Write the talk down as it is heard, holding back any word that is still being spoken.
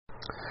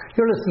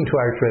You're listening to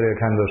Irish Radio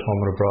Canada at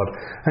Home and Abroad.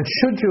 And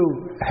should you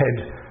head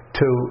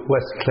to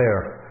West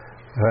Clare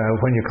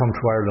when you come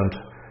to Ireland,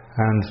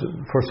 and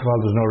first of all,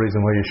 there's no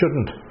reason why you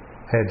shouldn't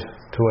head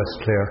to West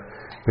Clare,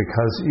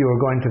 because you are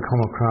going to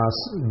come across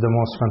the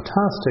most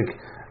fantastic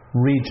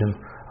region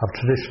of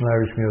traditional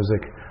Irish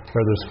music,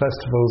 where there's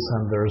festivals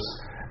and there's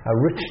a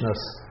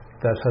richness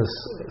that has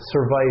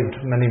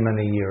survived many,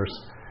 many years.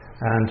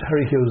 And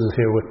Harry Hughes is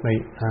here with me,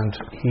 and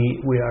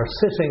we are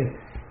sitting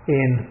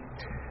in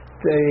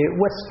the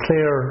West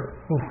Clare.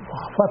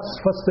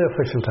 What's the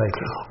official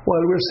title?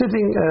 Well, we're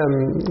sitting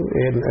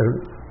in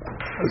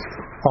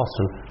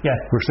Austin. Yeah.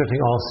 We're sitting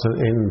Austin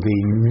in the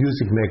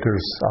Music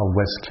Makers of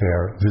West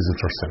Clare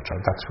Visitor Centre.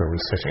 That's where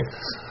we're sitting.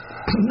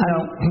 Now,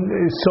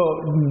 so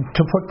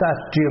to put that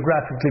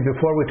geographically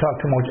before we talk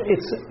too much,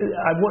 it's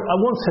I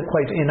won't say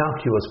quite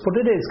innocuous,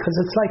 but it is, because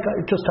it's like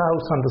just a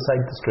house on the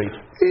side of the street.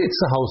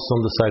 It's a house on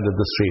the side of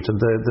the street, and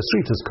the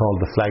street is called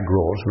the Flag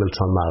Road,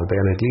 Miltown Malbay,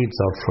 and it leads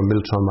out from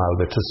Miltown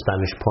Malbay to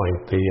Spanish Point,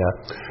 the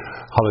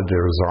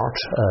holiday resort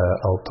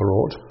out the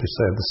road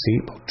beside the sea,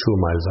 about 2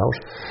 miles out.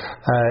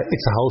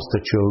 It's a house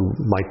that you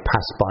might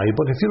pass by,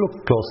 but if you look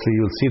closely,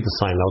 you'll see the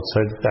sign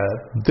outside,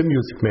 the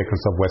Music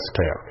Makers of West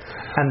Clare.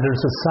 And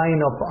there's a sign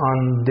up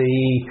on the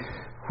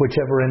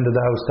whichever end of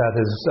the house that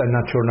is. I'm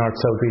not sure, north,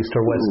 south, east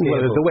or west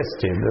gable. Well, the west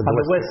gable. On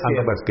the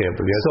west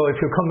gable, yes. So if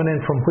you're coming in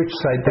from which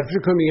side? If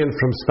you're coming in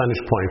from Spanish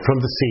Point, from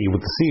the sea,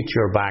 with the sea to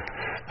your back,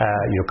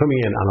 you're coming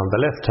in, and on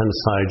the left-hand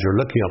side, you're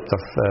looking up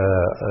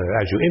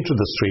as you enter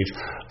the street,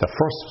 the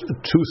first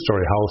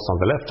 2-story house on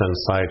the left-hand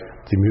side,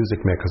 the Music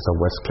Makers of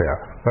West Clare.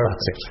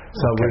 That's it.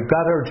 So we've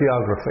got our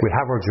geography. We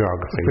have our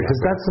geography.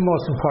 Because that's the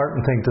most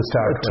important thing to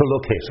start with. To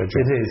locate it.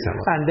 It is.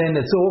 And then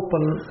it's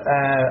open,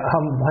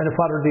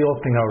 what are the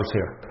opening hours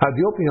here?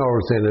 The opening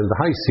hours in the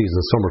high season,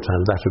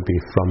 summertime, that would be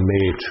from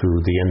May to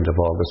the end of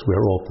August.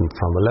 We're open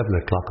from 11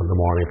 o'clock in the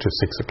morning to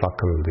 6 o'clock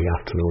in the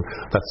afternoon.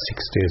 That's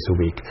 6 days a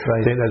week.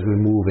 Right. Then as we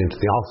move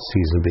into the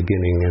off-season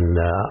beginning in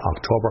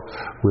October,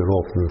 we're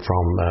open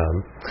from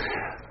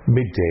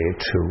midday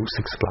to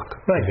 6 o'clock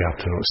in the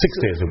afternoon.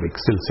 6 days a week,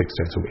 still 6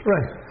 days a week.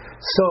 Right.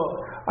 So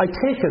I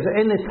take it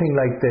anything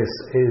like this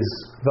is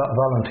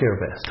volunteer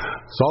based.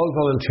 It's all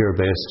volunteer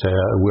based.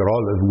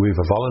 We've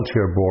a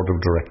volunteer board of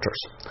directors,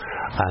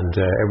 and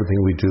everything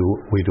we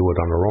do it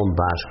on our own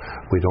bat.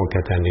 We don't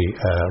get any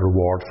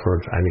reward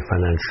for it, any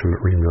financial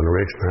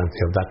remuneration or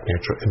anything of that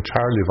nature.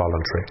 Entirely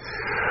voluntary.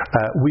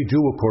 We do,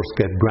 of course,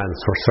 get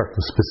grants for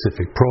certain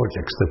specific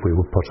projects that we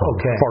would put on.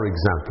 Okay. For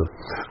example,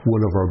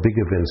 one of our big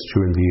events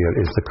during the year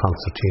is the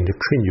Concertina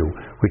Trinio,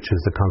 which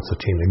is the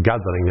Concertina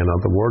Gathering, in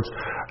other words,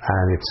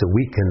 and it's a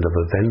weekend of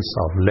events,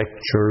 of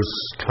lectures,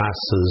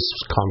 classes,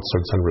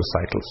 concerts and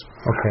recitals.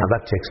 Okay. And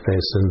that takes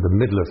place in the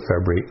middle of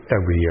February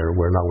every year.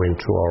 We're now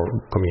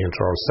coming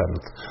into our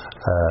 7th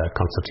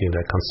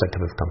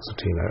consecutive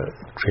Concertina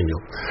Trinio.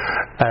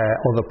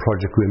 Other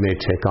project we may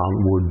take on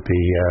would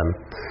be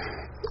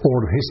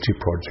oral history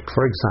project.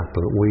 For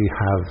example, we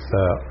have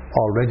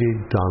already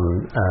done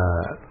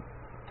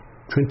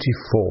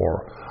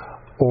 24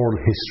 oral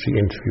history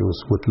interviews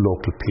with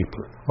local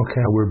people.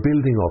 Okay. And we're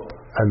building up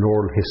an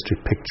oral history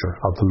picture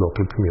of the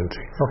local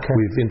community. Okay.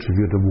 We've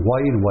interviewed a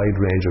wide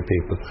range of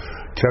people: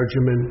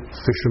 clergymen,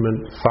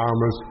 fishermen,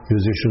 farmers,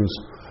 musicians,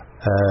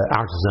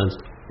 artisans,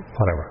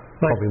 whatever.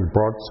 Right. Covering the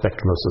broad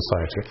spectrum of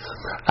society.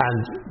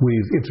 And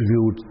we've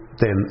interviewed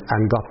them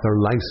and got their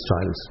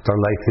lifestyles, their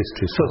life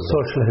histories. So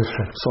social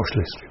history. Social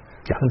history.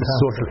 Yeah,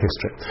 social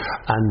history.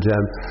 And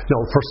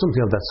for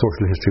something of that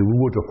social history, we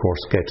would, of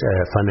course, get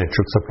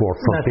financial support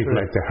from people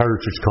like the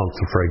Heritage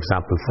Council, for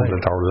example, funded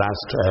our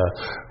last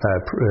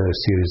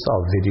series of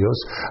videos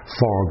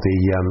for the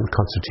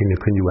Concertina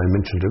Trinio I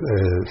mentioned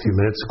a few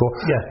minutes ago.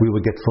 Yeah. We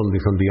would get funding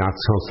from the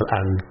Arts Council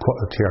and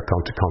Clare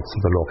County Council,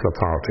 the local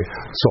authority.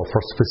 So for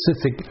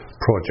specific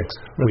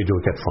projects, we do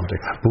get funding.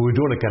 But we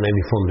don't get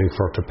any funding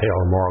to pay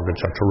our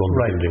mortgage or to run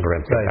the building or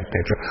anything of that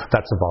nature.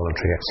 That's a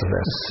voluntary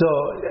exercise. So,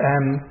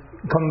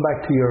 coming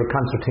back to your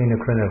Concertina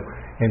Trinio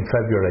in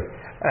February,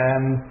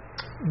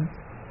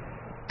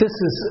 this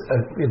is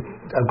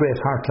a great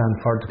heartland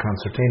for the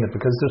concertina,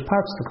 because there's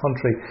parts of the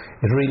country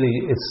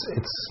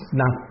it's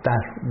not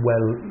that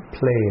well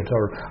played,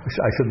 or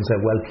I shouldn't say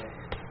well played.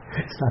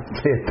 It's not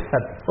played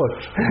that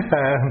much.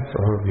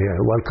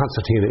 Well,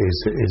 concertina is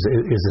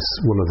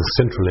one of the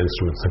central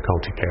instruments in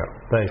County Clare.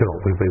 Right.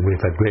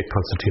 We've had great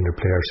concertina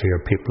players here,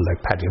 people like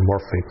Paddy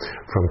Murphy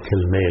from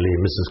Kilmaley,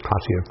 Mrs.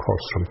 Crotty, of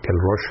course, from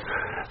Kilrush.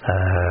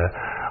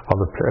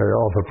 Other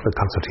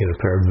concertina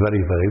player,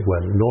 very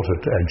well noted,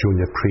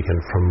 Julia Cregan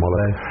from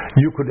Mullen.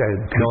 You could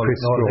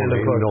Chris Stroney,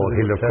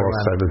 Hill, of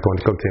course, I was going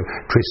to come to him.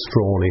 Chris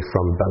Stroney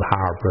from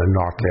Belharbour in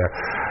North Clare.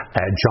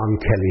 John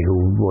Kelly, who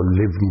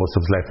lived most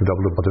of his life in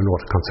Dublin, but a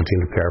noted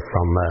concertina player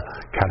from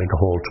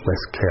Carrigaholt,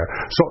 West Clare.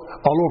 So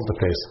all over the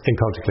place in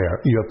County Clare,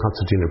 you have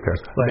concertina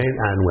players, men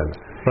and women.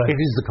 Right. It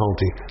is the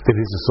county that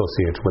is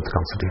associated with the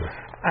concertina.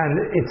 And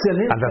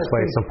that's why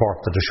it's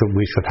important that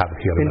we should have it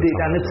here. Indeed,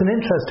 and it's an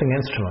interesting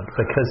instrument,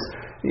 because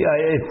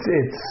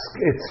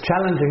it's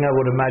challenging, I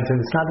would imagine.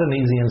 It's not an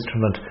easy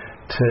instrument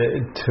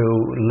to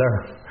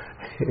learn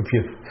if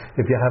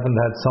you haven't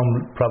had some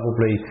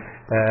probably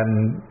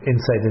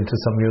insight into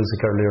some music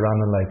earlier on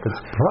in life.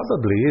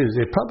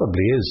 It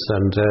probably is,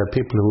 and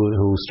people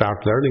who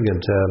start learning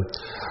it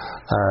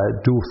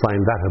do find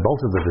that about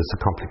it that it's a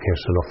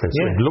complicated enough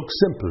instrument. It looks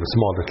simple, a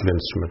small little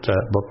instrument,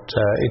 but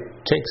it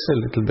takes a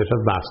little bit of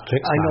mastery.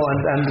 I know,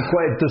 and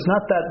there's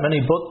not that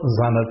many buttons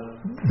on it,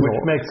 which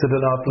makes it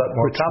an awful lot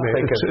more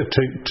complicated.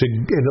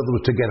 In other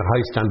words, to get a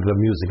high standard of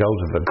music out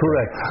of it.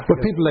 Correct. But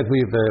people like we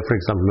have, for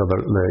example,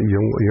 another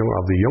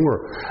younger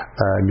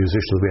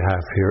musicians we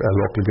have here, a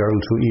local girl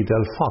to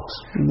Edel Fox,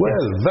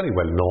 very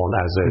well known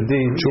as a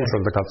tutor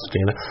of the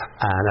concertina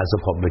and as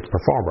a public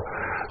performer.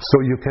 So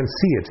you can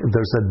see it.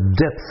 There's a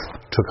depth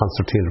to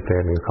concertina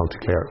playing in County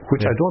Clare,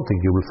 which I don't think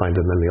you will find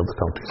in any other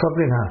county.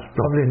 Probably not.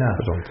 Probably not.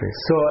 I don't think.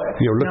 So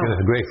you're looking at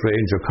a great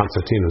range of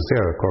concertinas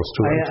there, of course,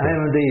 too. I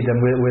am indeed, and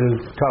we'll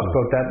talk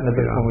about that in a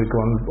bit when we go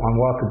on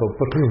walkabout.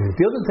 But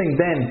the other thing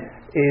then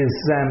is,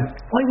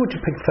 why would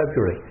you pick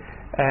February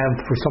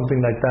for something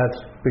like that?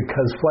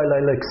 Because while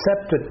I'll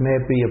accept it may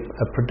be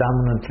a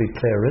predominantly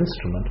Clare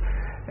instrument,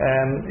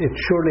 it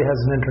surely has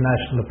an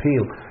international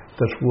appeal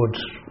that would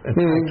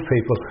attract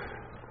people.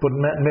 But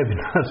maybe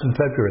not in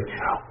February.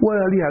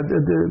 Well, yeah.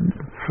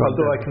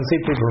 Although I can see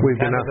people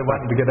from Canada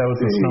wanting to get out of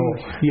the snow.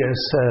 Yes,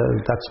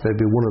 that's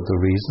maybe one of the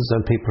reasons.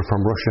 And people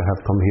from Russia have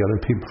come here, and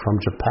people from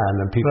Japan,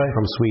 and people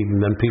from Sweden,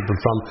 and people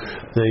from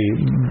the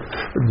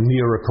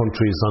nearer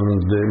countries on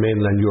the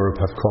mainland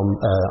Europe have come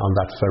on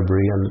that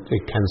February. And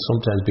it can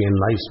sometimes be a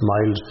nice,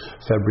 mild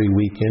February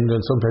weekend, and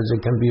sometimes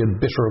it can be a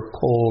bitter,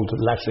 cold,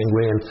 lashing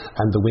rain,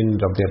 and the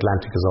wind of the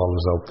Atlantic is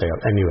always out there.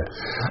 Anyway,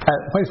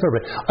 why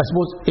February? I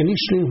suppose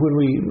initially when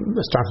we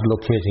started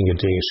locating a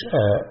date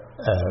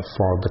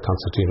for the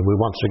concertina, we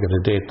wanted to get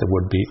a date that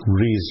would be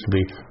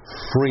reasonably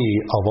free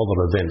of other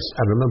events.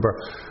 And remember,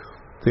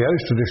 the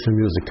Irish traditional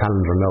music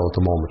calendar now at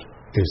the moment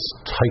is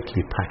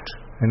tightly packed.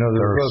 You know,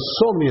 there are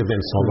so many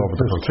events all over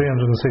the country.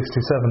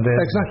 367 days.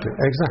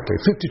 Exactly.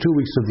 52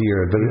 weeks of the year.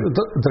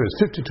 There is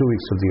 52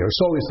 weeks of the year.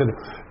 So we said,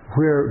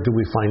 where do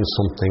we find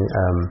something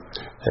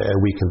a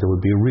weekend that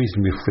would be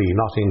reasonably free,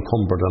 not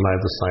encumbered on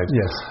either side?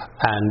 Yes.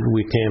 And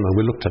we came and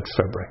we looked at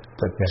February.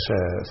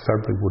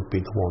 February would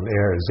be the one,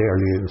 as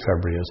early in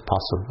February as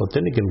possible. But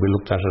then again, we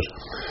looked at it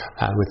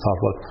and we thought,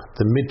 well,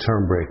 the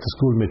midterm break, the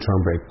school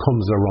midterm break,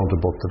 comes around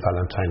about the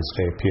Valentine's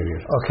Day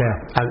period. Okay.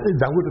 And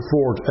that would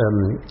afford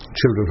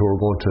children who are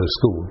going to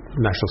school,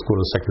 national school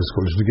and secondary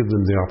school, to give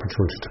them the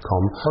opportunity to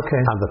come.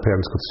 Okay. And the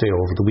parents could stay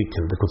over the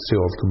weekend. They could stay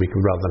over the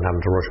weekend rather than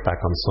having to rush back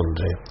on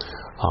Sunday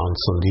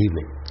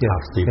evening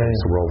after the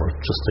events were over,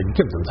 just to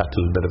give them that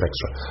little bit of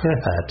extra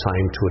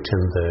time to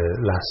attend the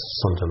last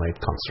Sunday night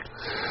concert.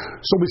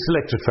 So we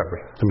selected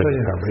February, the middle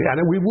of February,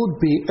 and we would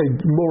be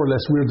more or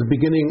less, we're the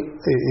beginning,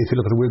 if you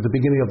look at it, we're the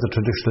beginning of the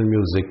traditional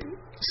music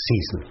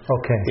season.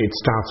 Okay. It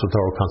starts with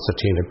our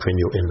concertina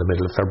Prinio in the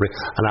middle of February,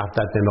 and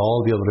after that then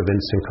all the other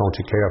events in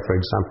County Clare, for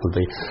example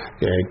the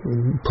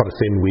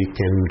Putterfin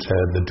weekend,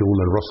 the Dool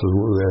and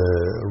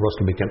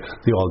Russell weekend,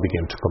 they all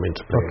begin to come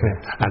into play. Okay.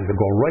 And they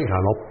go right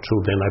on up to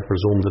then, I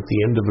presume that the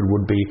end of it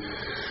would be,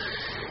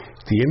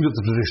 the end of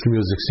the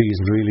traditional music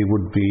season really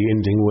would be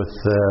ending with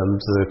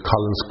the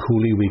Collins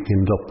Cooley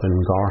weekend up in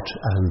Gart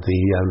and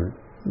the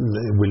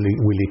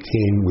Willie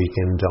Kane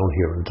weekend down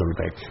here in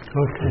Dunbeck.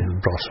 Okay.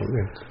 In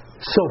Brussels.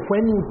 So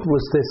when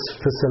was this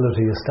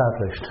facility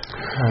established,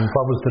 and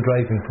what was the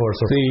driving force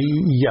of it?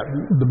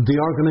 The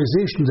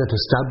organisation that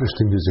established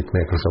the Music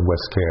Makers of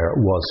West Clare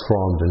was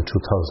formed in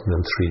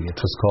 2003. It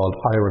was called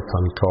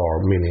Ireton Clár,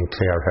 meaning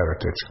Clare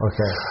Heritage.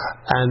 Okay.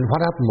 And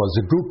what happened was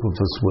a group of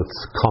us with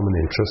common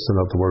interests, in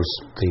other words,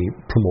 the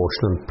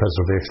promotion and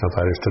preservation of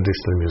Irish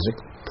traditional music,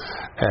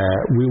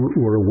 we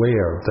were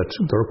aware that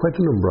there are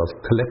quite a number of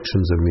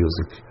collections of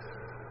music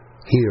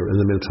here in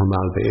the Miltown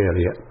Malbay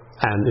area,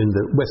 and in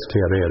the West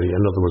Clare area,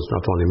 in other words,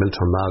 not only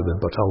Miltown Malbay,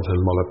 but out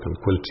in Mullock and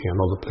Quilty and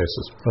other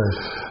places. Right.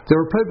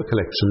 There are private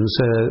collections,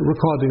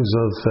 recordings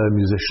of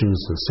musicians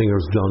and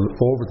singers done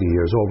over the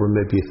years, over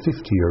maybe a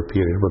 50-year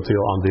period, but they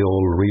on the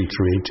old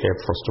reel-to-reel tape,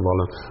 first of all,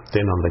 and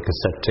then on the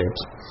cassette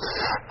tapes.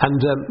 And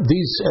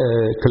these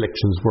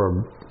collections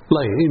were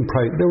in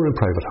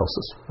private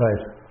houses.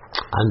 Right.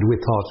 And we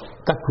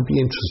thought that could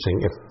be interesting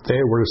if they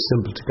were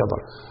assembled together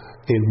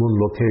in one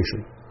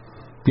location.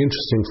 Be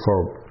interesting for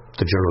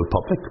the general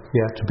public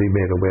to be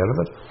made aware of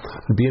it.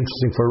 It'd be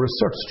interesting for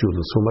research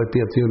students who might be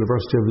at the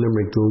University of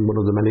Limerick doing one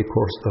of the many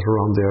courses that are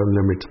on there in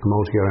Limerick to come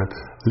out here and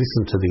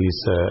listen to these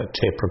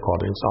tape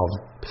recordings of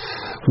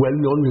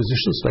well-known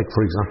musicians like,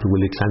 for example,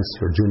 Willie Clancy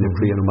or Junior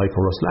Crean and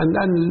Michael Russell,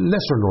 and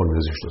lesser-known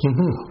musicians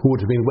who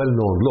would have been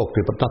well-known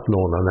locally but not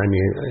known on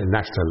any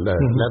national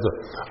level,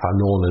 or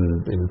known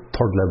in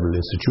third-level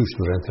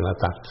institutions or anything like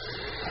that.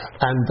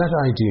 And that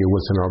idea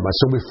was in our mind.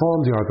 So we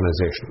formed the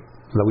organisation.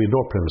 Now, we had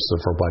no premises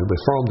for a while. We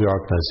formed the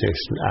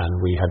organisation and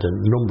we had a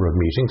number of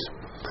meetings,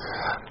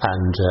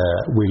 and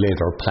we laid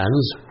our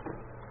plans,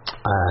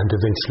 and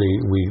eventually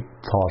we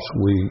thought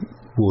we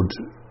would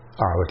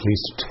or at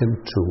least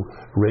attempt to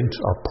rent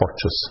or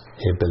purchase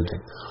a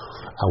building.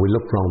 And we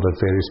looked around at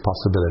various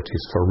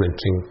possibilities for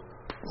renting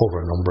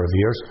over a number of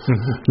years.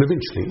 And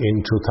eventually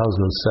in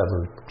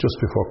 2007, just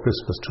before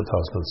Christmas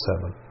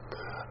 2007,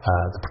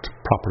 the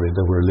property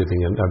that we're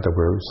living in, that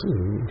we're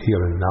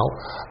here in now,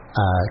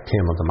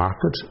 came on the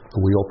market.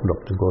 We opened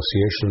up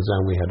negotiations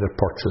and we had it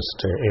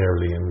purchased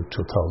early in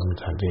 2008,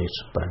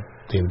 by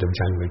the end of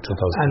January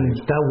 2008.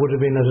 And that would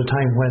have been at a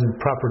time when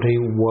property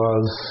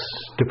was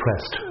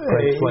depressed,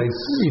 price-wise?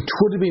 It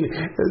would have been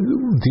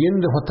the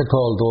end of what they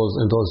called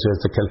in those days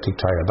the Celtic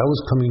Tiger. That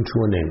was coming to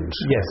an end.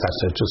 Yes. That's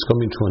it, just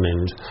coming to an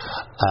end.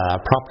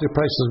 Property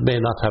prices may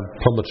not have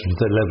plummeted to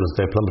the levels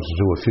they plummeted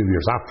to a few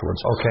years afterwards.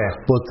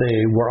 Okay. But they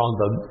were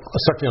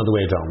certainly on the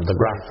way down. The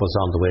graph was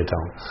on the way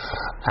down.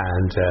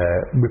 And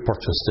we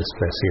purchased this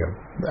place here,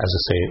 as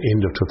I say,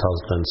 end of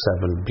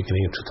 2007,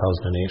 beginning of 2008.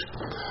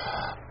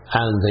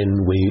 And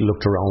then we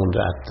looked around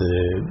at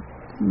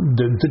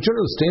the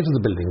general state of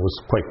the building was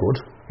quite good.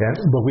 Yeah.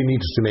 But we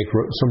needed to make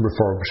some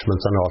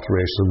refurbishments and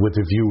alterations with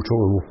a view to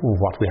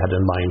what we had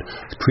in mind,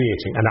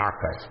 creating an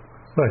archive.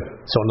 Right.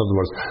 So in other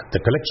words, the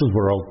collections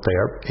were out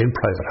there in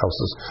private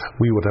houses.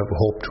 We would have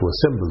hoped to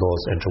assemble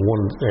those into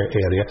one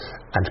area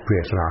and to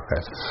create an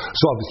archive.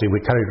 So obviously we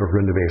carried out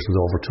renovations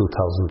over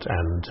 2000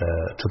 and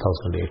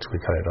 2008.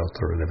 We carried out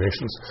the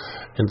renovations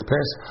in the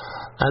place.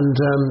 And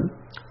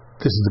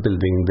this is the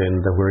building then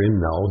that we're in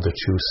now that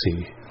you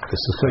see.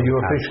 So you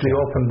officially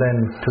opened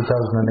then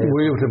 2008?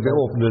 We would have been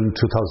opened in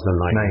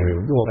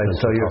 2009. Right,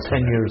 so you're 10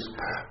 years.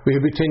 We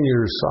will be 10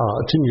 years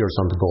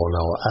on the go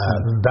now.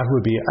 That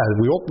would be,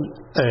 we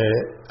opened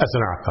as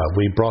an archive.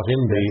 We brought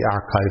in the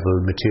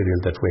archival material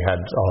that we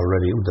had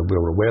already, that we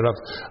were aware of,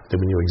 that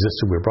we knew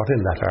existed. We brought in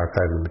that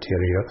archival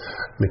material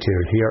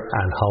here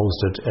and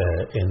housed it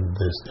in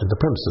the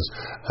premises.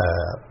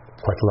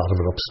 Quite a lot of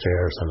it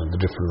upstairs and in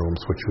the different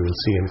rooms, which we will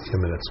see in a few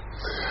minutes.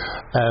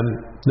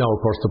 Now, of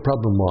course, the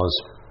problem was,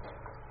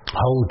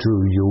 how do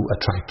you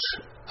attract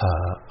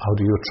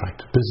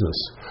business?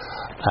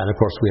 And of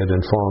course, we had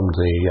informed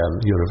the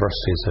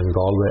universities in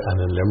Galway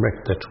and in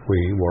Limerick that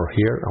we were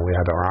here and we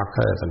had our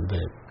archive, and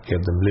they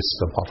gave them lists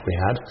of what we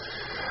had.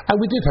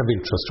 And we did have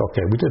interest,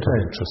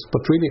 interest,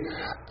 but really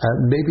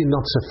maybe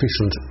not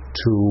sufficient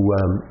to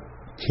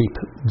keep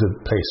the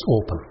place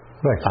open.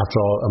 Right. After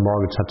all, a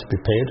mortgage had to be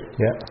paid.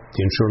 Yeah.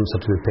 The insurance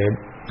had to be paid.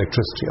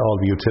 Electricity, all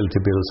the utility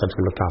bills had to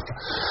be looked after.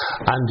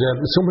 And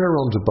somewhere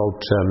around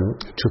about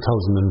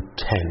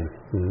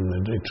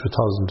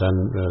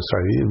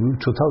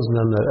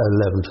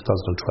 2011,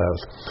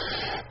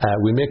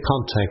 2012, we made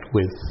contact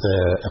with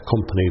a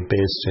company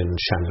based in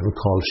Shannon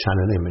called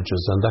Shannon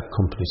Images, and that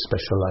company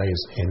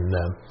specialised in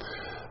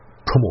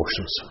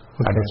promotions,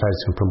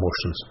 advertising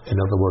promotions. In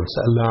other words,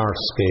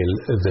 large-scale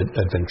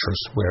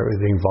adventures where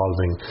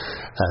involving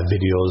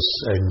videos,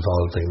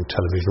 involving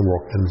television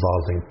work,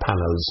 involving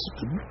panels,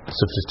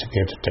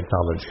 sophisticated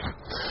technology.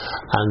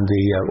 And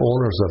the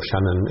owners of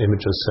Shannon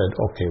Images said,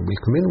 okay,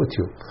 we'll come in with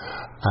you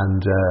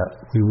and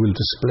we will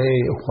display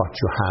what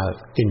you have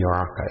in your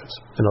archives.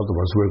 In other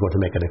words, we're going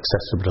to make it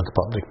accessible to the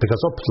public, because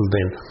up till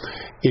then,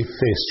 if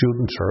a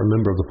student or a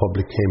member of the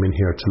public came in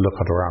here to look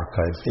at our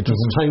archive, it was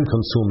a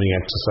time-consuming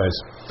exercise.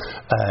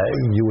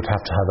 You would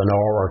have to have an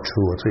hour or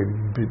two or three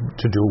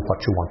to do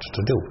what you wanted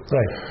to do.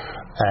 Right.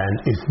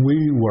 And if we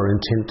were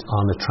intent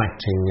on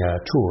attracting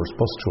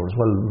bus tours,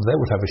 well, they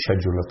would have a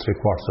schedule of 3/4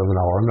 of an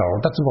hour.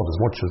 That's about as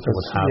much as they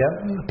would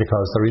have,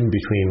 because they're in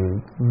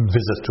between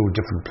visits to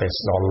different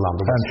places all along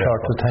the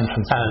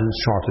and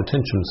short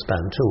attention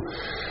span too.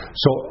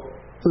 So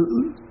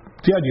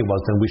the idea was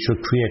then we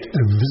should create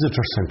a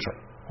visitor centre.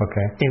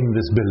 Okay. In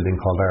this building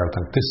called Earth.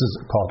 This is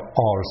called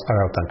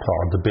Earth and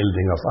Clare, the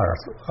building of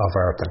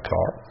Earth and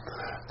Clare,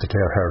 the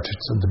Clare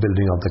Heritage, the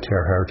building of the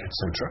Clare Heritage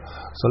Centre.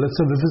 So let's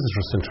have a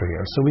visitor centre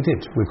here. So we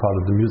did. We called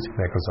it the Music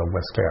Makers of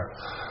West Clare.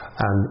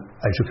 And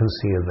as you can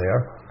see there,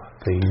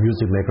 the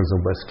Music Makers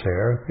of West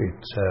Clare,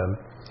 it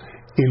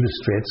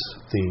illustrates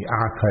the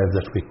archive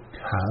that we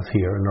have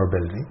here in our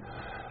building.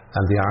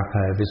 And the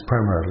archive is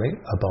primarily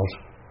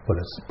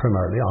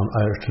on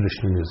Irish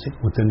traditional music,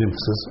 with an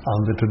emphasis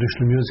on the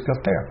traditional music of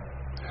Clare.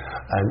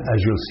 And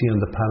as you'll see in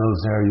the panels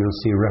there, you'll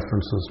see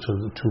references to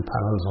the two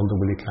panels on the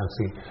Willie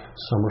Clancy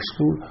Summer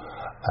School,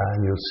 and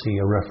you'll see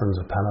a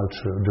panel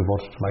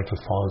devoted to Michael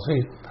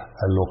Fawsey,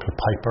 a local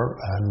piper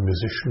and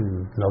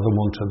musician, another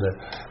one to the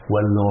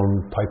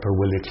well-known piper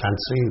Willie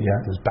Clancy,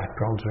 his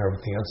background and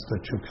everything else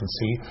that you can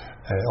see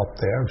up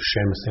there,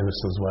 Seamus Innes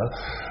as well.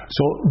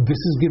 So this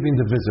is giving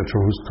the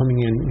visitor who's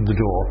coming in the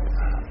door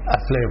a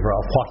flavour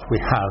of what we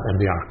have in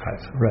the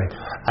archive. Right.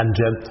 And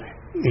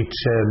it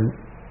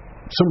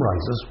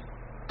summarises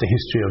the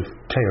history of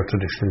Clare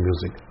traditional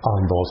music on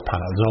those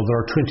panels. Now,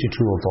 there are 22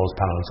 of those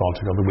panels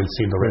altogether. We'll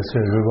see the rest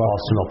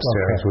often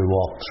upstairs as we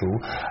walk through.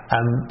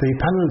 And the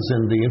panels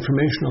and the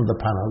information on the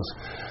panels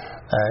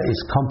is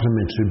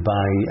complemented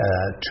by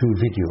two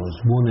videos.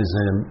 One is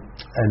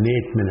an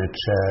 8-minute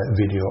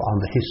video on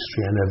the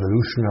history and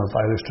evolution of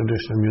Irish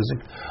traditional music,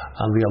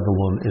 and the other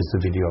one is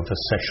the video of a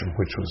session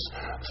which was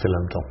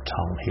filmed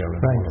uptown here in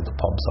one of the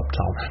pubs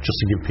uptown, just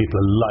to give people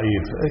a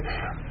live.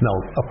 Now,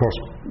 of course,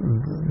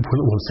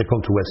 once they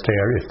come to West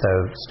Clare, if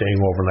they're staying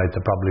overnight,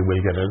 they probably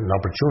will get an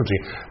opportunity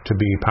to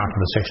be part of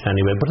the session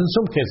anyway. But in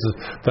some cases,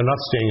 they're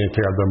not staying in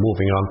Clare, they're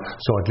moving on,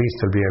 so at least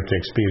they'll be able to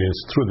experience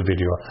through the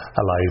video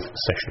a live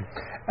session.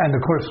 And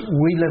of course,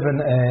 we live in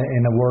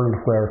a world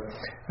where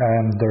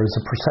there is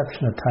a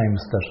perception at times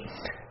that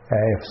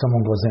if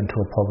someone goes into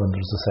a pub and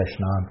there's a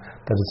session on,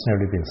 that it's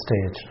nearly been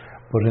staged.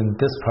 But in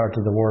this part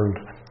of the world,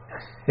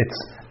 it's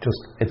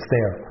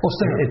there. Oh,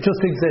 there. It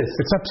just exists.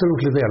 It's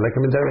absolutely there. Like, I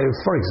mean,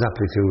 for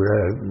example, if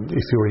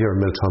you were here in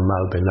Miltown,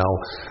 Malbay now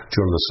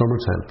during the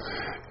summertime,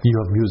 you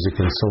have music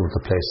in some of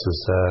the places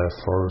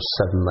for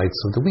 7 nights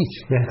of the week,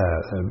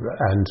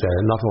 and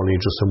not only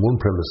just in one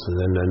premises,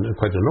 and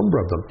quite a number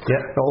of them.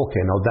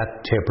 Okay, now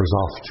that tapers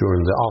off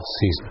during the off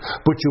season,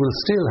 but you will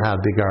still have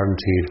the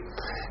guaranteed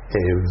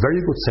a very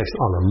good session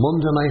on a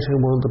Monday night in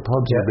one of the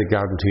pubs. You'll be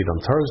guaranteed on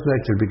Thursday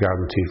night. You'll be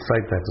guaranteed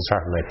Friday night and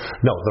Saturday night.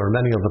 No, there are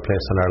many other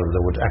places in Ireland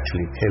that would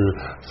actually kill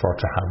for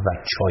to have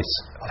that choice.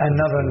 And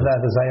not only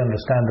that, as I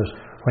understand it,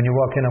 when you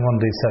walk in on one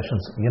of these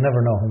sessions, you never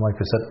know who might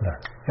be sitting there.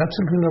 You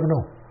absolutely never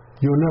know.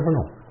 You never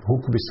know who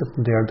could be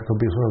sitting there. There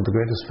could be one of the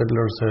greatest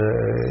fiddlers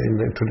in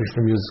the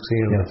traditional music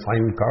scene, a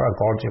fine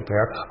accordion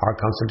player or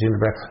concertina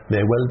player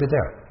may well be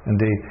there.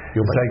 Indeed.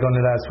 It's like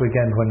only last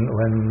weekend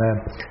when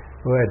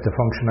at the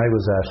function I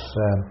was at,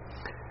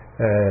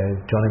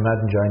 Johnny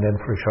Madden joined in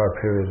for a short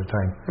period of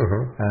time,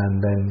 and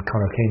then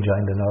Conor Keane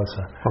joined in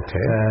also.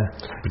 Okay.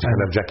 But you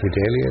could have Jackie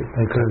Daly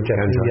can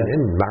join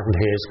in. Martin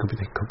Hayes could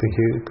be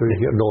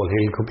here. Noel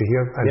Hill could be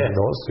here. Any of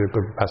those you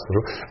could pass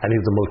through. Any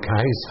of the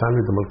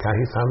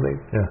Mulcahy family.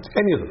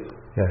 Any of them.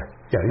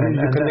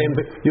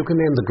 You can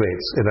name the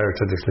greats in our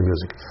traditional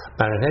music,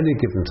 and at any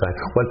given time,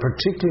 well,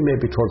 particularly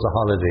maybe towards a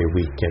holiday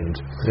weekend,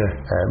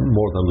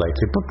 more than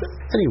likely, but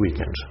any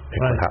weekend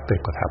it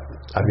could happen.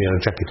 I mean,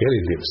 Jackie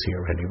Daly lives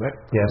here anyway.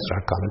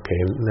 Conor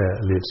Keane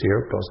lives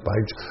here close by.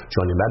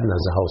 Johnny Madden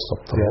has a house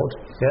up the road.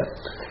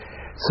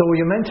 So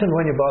you mentioned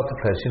when you bought the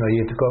place,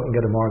 you had to go out and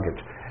get a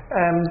mortgage.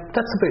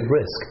 That's a big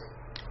risk.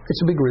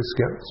 It's a big risk,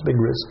 It's a big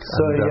risk.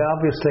 So you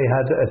obviously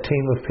had a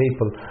team of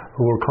people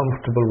who were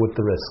comfortable with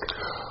the risk.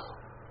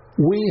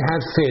 We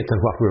had faith in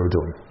what we were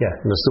doing.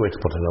 That's the way to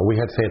put it. We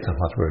had faith in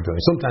what we were doing.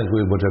 Sometimes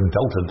we would have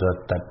doubted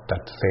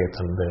that faith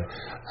and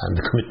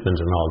the commitment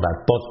and all that.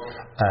 But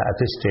at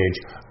this stage,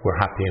 we're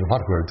happy in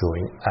what we're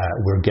doing.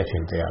 We're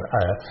getting there.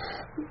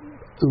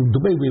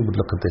 The way we would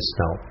look at this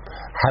now,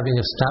 having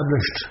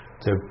established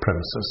the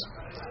premises,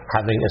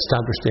 having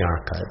established the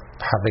archive,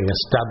 having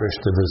established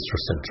the visitor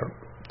centre,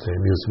 the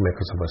Music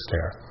Makers of West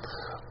Clare,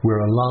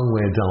 we're a long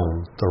way down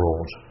the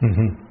road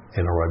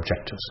in our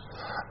objectives.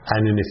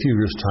 And in a few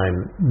years' time,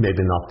 maybe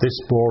not this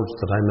board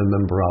that I'm a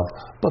member of,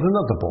 but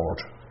another board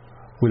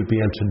will be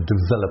able to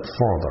develop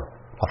further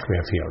what we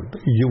have here,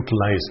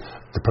 utilise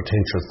the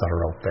potentials that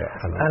are out there.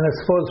 And I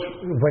suppose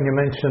when you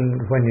mentioned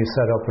when you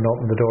set up and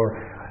opened the door,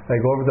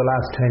 like over the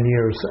last 10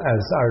 years,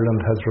 as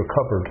Ireland has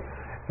recovered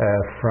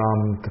from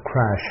the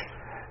crash,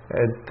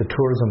 the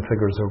tourism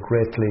figures are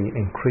greatly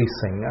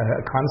increasing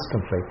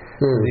constantly,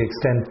 to the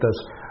extent that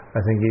I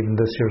think even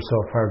this year so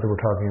far they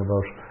were talking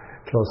about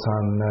close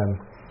on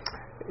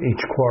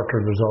each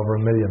quarter there's over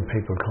 1 million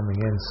people coming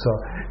in. So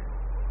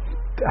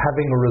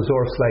having a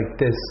resource like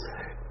this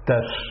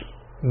that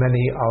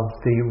many of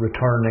the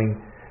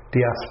returning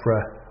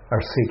diaspora are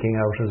seeking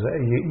out,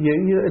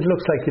 it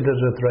looks like you did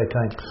it at the right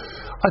time.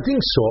 I think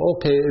so.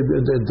 Okay,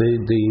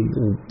 the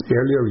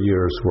earlier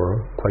years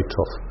were quite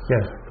tough.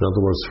 In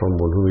other words, from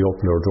when we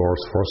opened our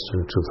doors first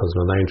in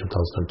 2009,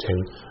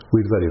 2010, we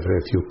had very,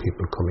 very few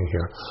people coming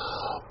here.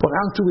 But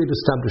after we'd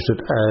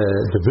established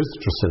the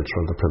visitor centre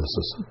on the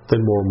premises, then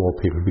more and more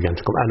people began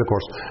to come. And of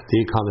course, the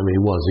economy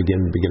was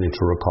again beginning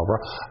to recover,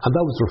 and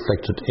that was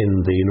reflected in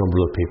the number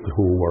of people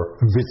who were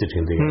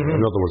visiting the area.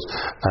 In other words,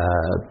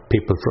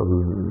 people from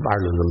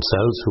Ireland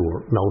themselves who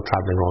were now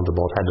travelling around the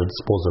boat had a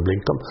disposable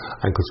income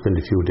and could spend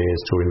a few days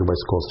touring the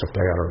west coast of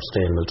Clare or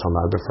stay in Miltown,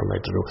 Malbay for a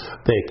night or two.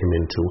 They came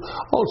in too.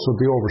 Also,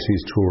 the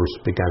overseas tours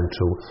began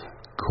to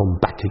come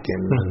back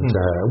again, and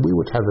we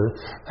would have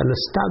an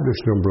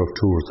established number of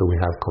tours that we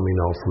have coming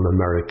now from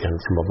America and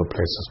from other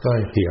places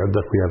here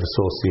that we have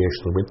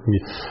association with.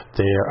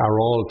 They are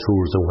all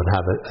tours that would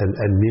have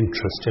an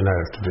interest in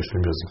our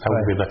traditional music. That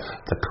would be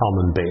the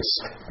common base.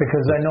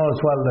 Because I know as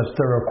well that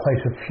there are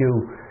quite a few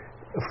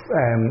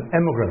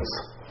immigrants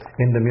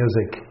in the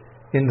music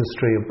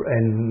industry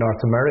in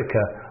North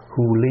America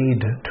who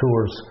lead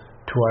tours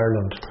to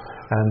Ireland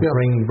and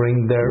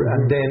bring their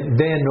and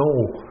they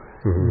know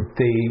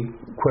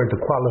where the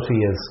quality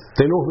is.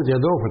 They know where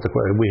the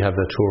quality. We have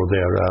the tour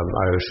there,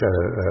 Irish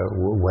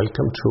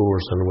Welcome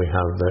Tours, and we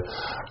have the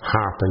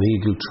Harp and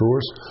Eagle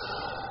Tours.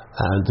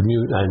 and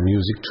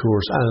music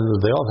tours, and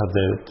they all have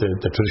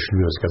the traditional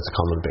music as a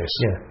common base.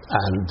 Yeah.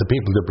 And the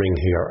people they bring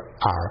here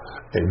are,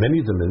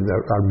 many of them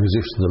are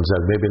musicians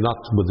themselves, maybe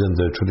not within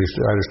the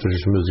Irish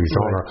traditional music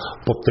genre,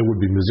 but they would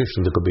be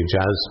musicians. There could be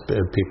jazz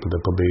people,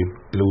 there could be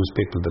blues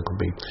people, there could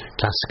be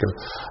classical,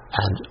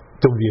 and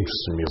they would be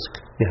interested in music,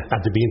 and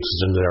they'd be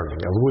interested in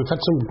learning. And we've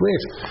had some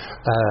great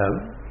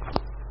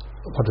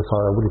I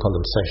wouldn't call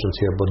them sessions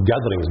here, but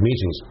gatherings,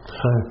 meetings,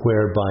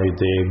 whereby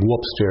they go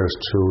upstairs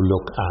to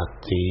look at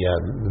the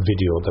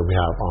video that we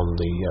have on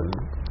the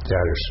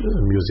Irish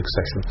music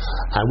section,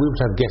 and we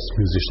would have guest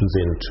musicians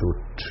in to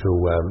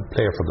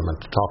play for them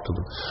and to talk to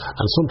them.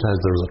 And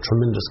sometimes there's a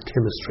tremendous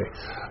chemistry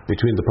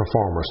between the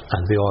performers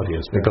and the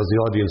audience, because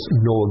the audience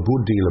know a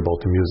good deal about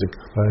the music.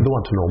 They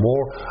want to know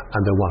more,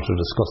 and they want to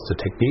discuss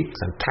the techniques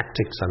and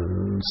tactics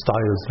and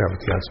styles and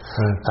everything else.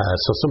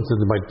 So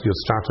something that might you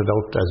started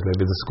out as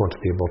maybe this is going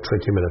to be about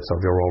 20 minutes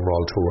of your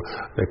overall tour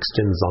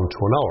extends on to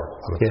an hour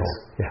on its own.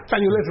 And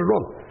you let it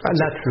run. And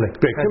naturally.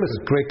 Great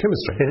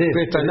chemistry. It is.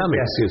 Great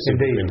dynamics you see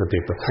between the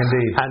people.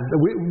 Indeed. And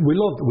we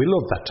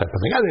love that type of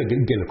thing. And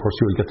again, of course,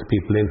 you will get the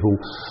people in who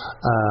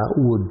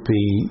would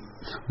be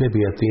maybe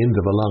at the end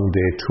of a long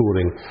day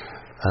touring,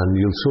 and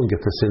you'll soon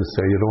get the sense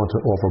there you don't want to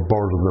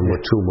overburden them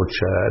with too much.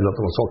 In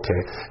other words,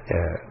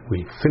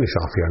 we finish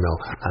off here now,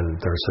 and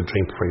there's a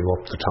drink for you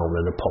up the town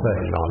in a pub,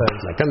 and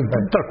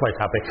they're quite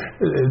happy.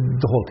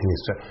 The whole thing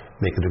is to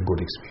make it a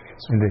good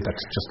experience. Indeed. That's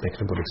just make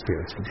it a good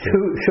experience.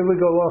 Should we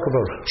go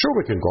walkabout? Sure,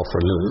 we can go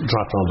for a little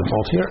trot around the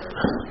boat here.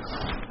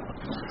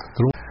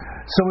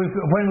 So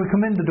when we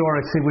come in the door,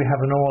 I see we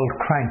have an old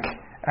crank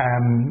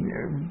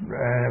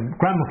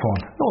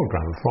gramophone. Old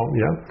gramophone,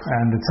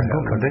 and it's in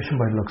good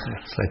condition by the looks of it.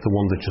 It's like the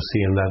one that you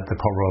see in the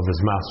cover of His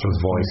Master's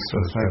Voice.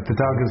 Right.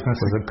 The dog is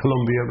missing. Was it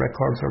Columbia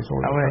Records or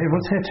something? It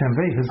was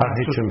HMV. His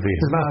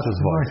Master's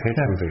Voice.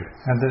 HMV.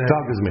 And the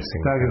dog is missing.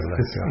 Dog is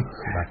missing.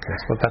 In that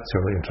case. But that's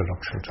your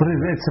introduction. But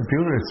it's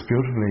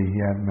beautifully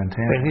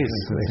maintained. It is.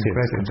 It's in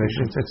great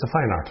condition. It's a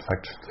fine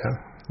artifact.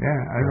 Yeah,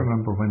 I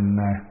remember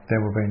when they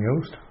were being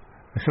used.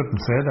 I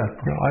shouldn't say that.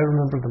 No, I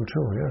remember them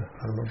too, I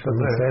remember them.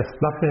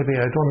 Not maybe,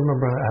 I don't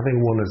remember having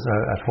one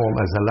at home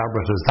as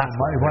elaborate as that.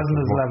 It wasn't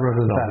as elaborate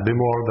as that.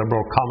 They're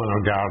more common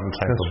or garden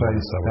type of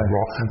ones.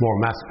 More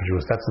mass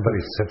produced. That's a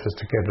very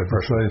sophisticated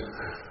version. Right.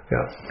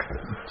 Yeah.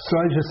 So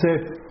as you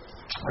say,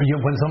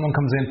 when someone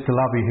comes into the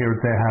lobby here,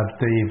 they have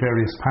the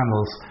various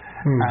panels,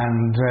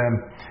 and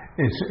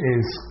it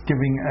is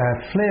giving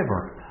a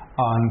flavour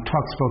on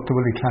talks about the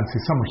Willie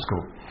Clancy Summer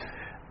School.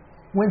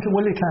 Went to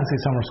Willie Clancy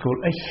Summer School,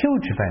 a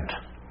huge event.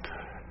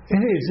 It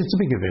is, it's a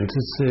big event.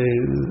 It's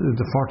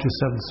the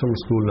 47th Summer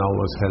School now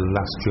was held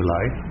last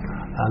July,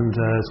 and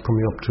it's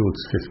coming up to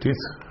its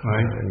 50th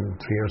in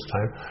 3 years'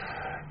 time.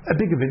 A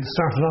big event.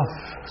 Started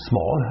off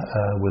small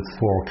with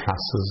 4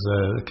 classes,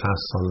 a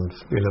class on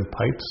fiddle and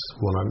pipes,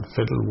 one on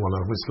fiddle, one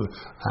on whistle,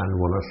 and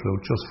one on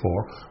flute, just 4,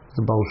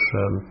 with about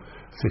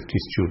 50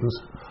 students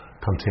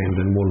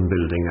contained in one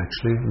building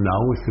actually.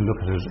 Now if you look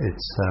at it,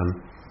 it's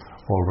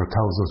over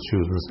 1,000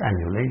 students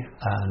annually,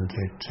 and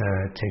it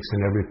takes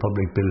in every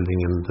public building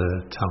in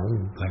the town,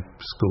 like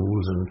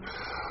schools and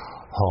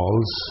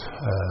halls,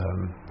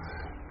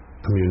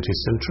 community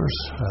centres,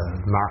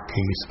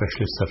 marquee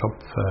specially set up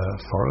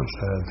for it,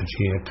 the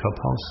GA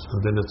clubhouse,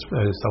 and then it's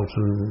out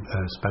in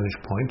Spanish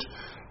Point,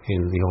 in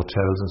the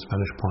hotels in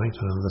Spanish Point,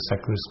 and in the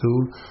secondary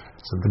school.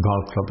 It's at the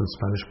golf club in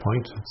Spanish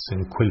Point. It's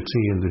in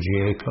Quilty in the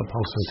GA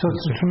clubhouse. So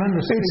it's a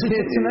tremendous. It's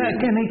an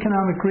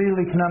real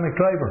economic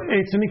driver.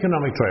 It's an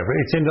economic driver.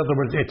 It's, in other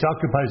words, it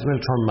occupies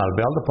Miltown,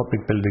 Malbay, all the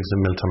public buildings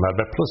in Miltown,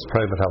 Malbay, plus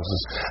private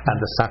houses and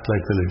the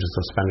satellite villages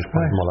of Spanish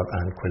Point,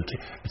 Mullagh and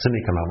Quilty. It's an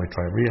economic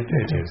driver.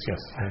 It is,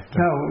 yes.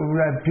 Now,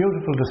 a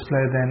beautiful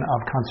display then of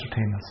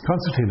concertinas.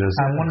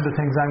 And one of the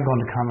things I'm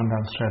going to comment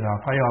on straight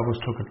off, I always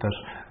took it that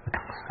the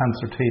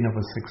concertina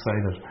was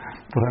six-sided,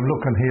 but I'm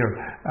looking here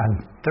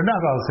and they're not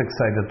all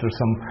six-sided. There's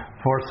some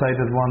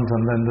four-sided ones,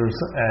 and then there's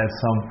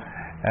some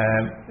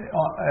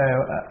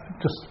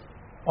just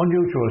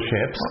unusual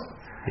shapes.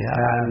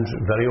 And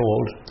very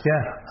old.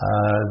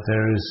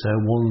 There is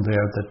one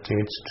there that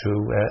dates to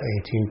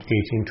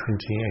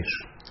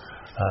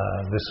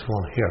 1828. This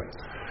one here.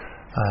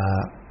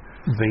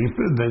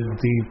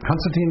 The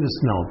concertinas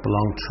now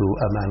belong to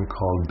a man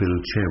called Bill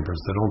Chambers.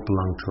 They don't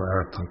belong to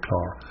Earth and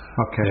Clare.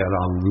 They are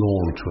on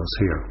loan to us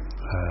here,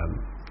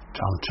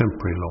 on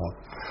temporary loan.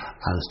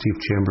 And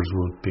Steve Chambers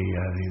would be,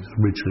 he's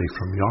originally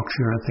from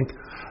Yorkshire, I think,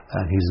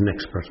 and he's an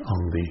expert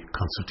on the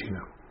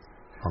concertina,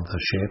 on the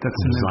shape,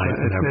 design,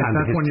 and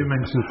that one you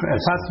mentioned.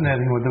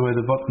 Fascinating with the way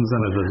the buttons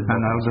and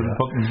how the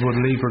buttons would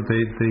lever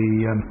the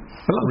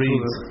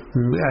reeds.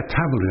 A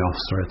cavalry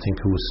officer, I think,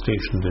 who was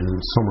stationed in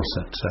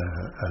Somerset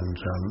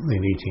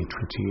in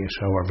 1828.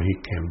 However, he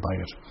came by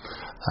it,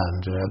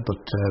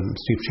 but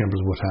Steve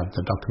Chambers would have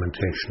the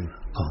documentation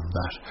on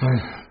that.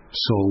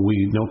 So we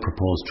now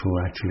propose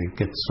to actually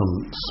get some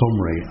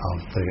summary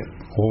of the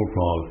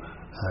overall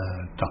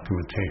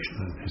documentation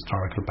and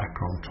historical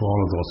background to all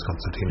of those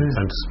concertinas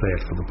and display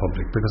it for the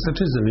public, because it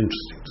is an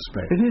interesting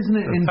display. It is,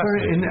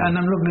 and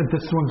I'm looking at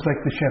this one's like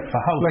the shape of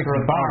a house, like or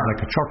a barn,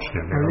 like a church.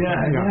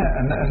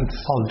 And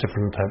all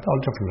different type of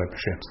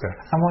shapes there.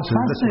 And what's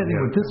fascinating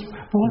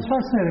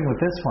with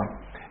this one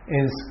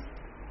is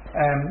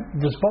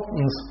there's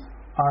buttons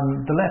on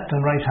the left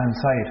and right hand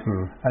side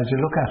as you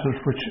look at it,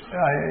 which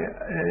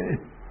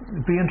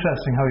it'd be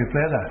interesting how you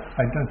play that.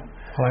 I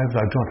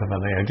don't have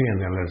any idea,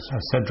 Neil.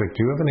 Cedric, do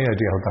you have any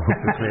idea how that would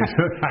be played?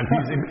 And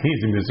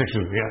he's a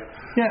musician,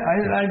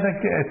 I think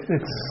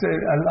it's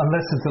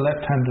unless it's a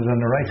left-handed and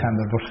a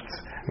right-handed, but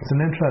it's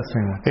an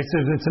interesting one.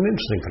 It's an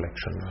interesting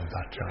collection of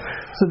that, John.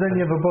 So then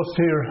you have a bust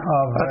here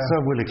of that's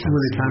Willie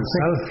Clancy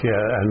himself,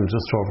 and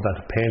just over that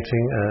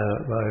painting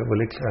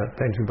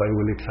by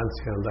Willie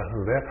Clancy on that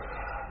one there.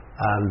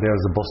 And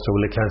there's a bust of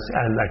Willie Clancy,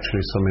 and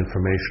actually some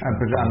information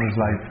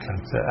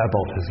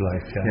about his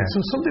life. So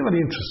something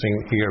very interesting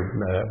here.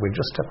 We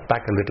just step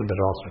back a little bit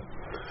also.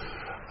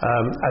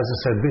 As I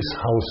said, this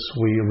house,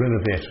 we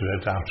renovated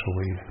it after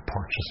we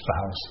purchased the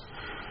house.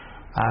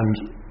 And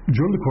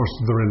during the course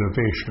of the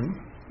renovation,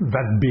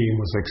 that beam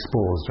was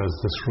exposed as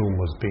this room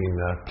was being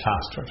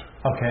plastered.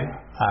 Okay.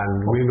 And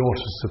we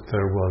noticed that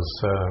there was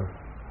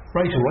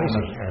right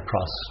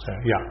across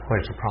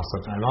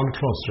it. And on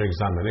closer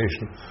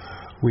examination,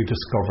 we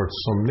discovered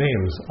some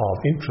names of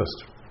interest.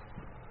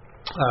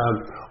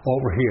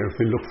 Over here, if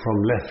we look from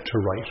left to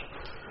right,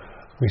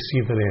 we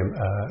see the name,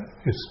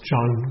 it's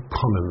John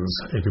Cummins.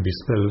 It could be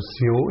spelled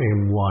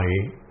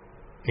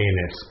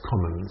Comyns,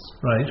 Cummins.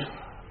 Right.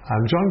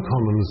 And John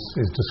Cummins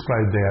is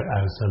described there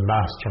as a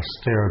master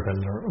stair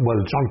builder.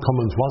 Well, John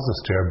Cummins was a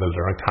stair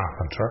builder, a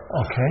carpenter.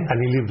 Okay. And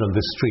he lived on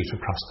this street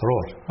across the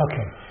road.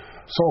 Okay.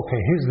 So,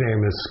 his name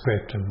is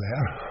scraped in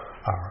there,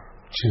 or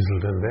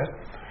chiseled in there.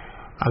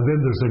 And then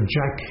there's a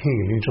Jack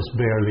Healy, just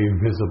barely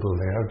visible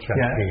there,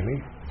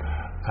 Healy.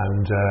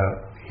 And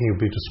he'll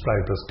be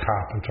described as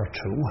carpenter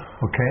too.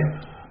 Okay.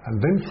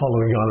 And then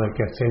following on, it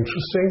gets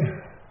interesting.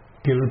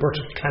 Gilbert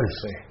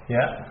Clancy.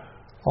 Yeah.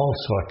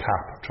 Also a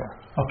carpenter.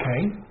 Okay.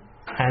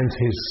 And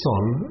his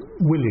son,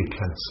 Willie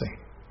Clancy,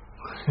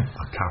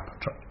 a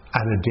carpenter.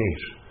 And a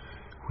date,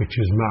 which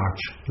is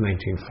March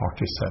 1947,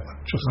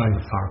 just on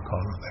the far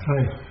corner there.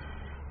 Right.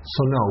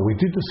 So now, we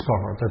did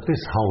discover that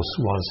this house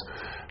was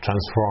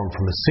transformed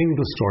from a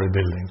single-story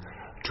building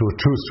to a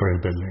two-story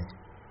building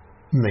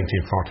in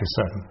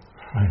 1947.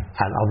 Right.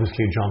 And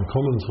obviously John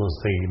Cummins was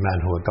the man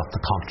who had got the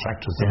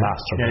contract as the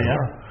master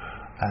builder.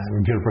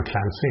 And Gilbert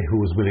Clancy, who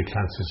was Willie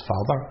Clancy's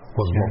father,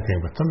 was working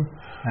with them.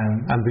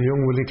 And the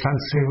young Willie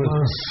Clancy was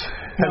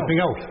helping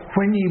out.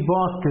 When you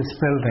bought this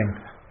building,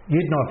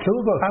 you'd no clue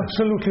about it?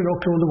 Absolutely no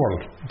clue in the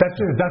world.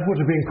 That would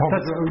have been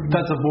covered.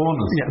 That's a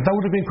bonus. Yeah, that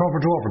would have been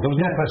covered over. There was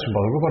no question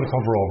about it. We're going to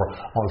cover over.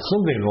 On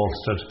Sunday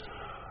noticed it,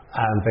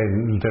 and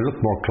they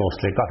looked more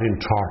closely, got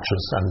in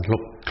torches and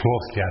looked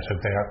closely at it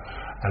there,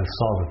 and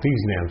saw that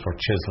these names were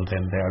chiseled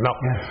in there. Now,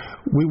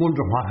 we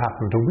wonder what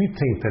happened, and we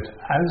think that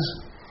as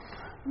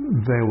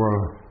they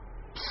were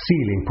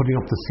putting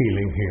up the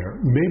ceiling here,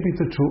 maybe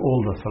the two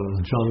older fellows,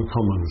 John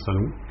Cummins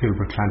and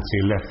Gilbert Clancy,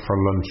 left for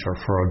lunch or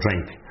for a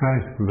drink.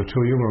 Right. And the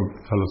two younger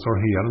fellows were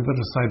here, and they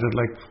decided,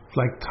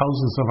 like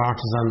thousands of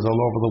artisans all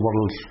over the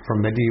world from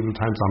medieval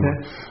times onward,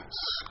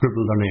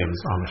 scribbled their names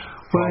on it.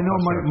 Well, I know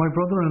my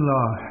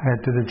brother-in-law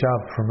did a job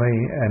for me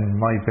in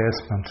my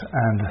basement,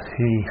 and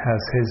he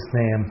has his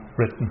name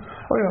written.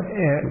 Oh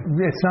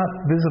yeah. It's not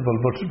visible,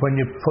 but when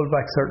you pull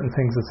back certain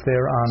things, it's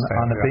there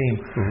on a beam.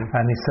 Mm-hmm.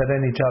 And he said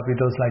any job he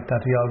does like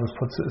that, he always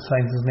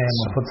signs his name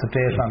and puts a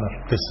date on it.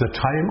 This is a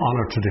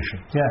time-honoured tradition.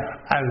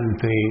 Yeah. And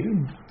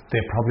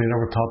they probably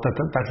never thought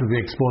that would be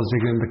exposed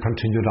again. They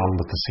continued on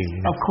with the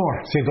ceiling. Of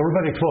course. See, they were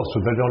very close to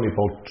it. They had only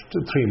about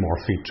 3 more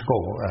feet to go,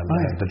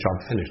 and the job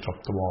finished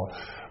up the wall.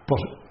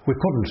 But we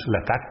couldn't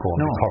let that go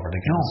and be covered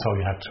again, so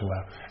you had to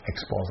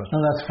expose it. No,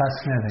 that's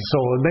fascinating. So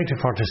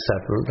in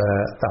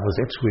 1947, that was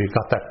it. We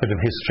got that bit of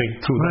history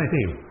through that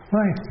theme.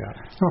 Right. Yeah.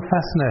 So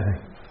fascinating.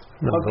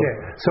 Okay,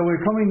 so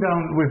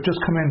we've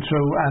just come in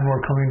through, and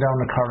we're coming down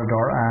the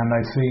corridor, and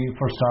I see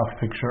first off a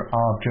picture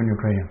of Junior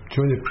Crean.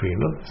 Junior Crean,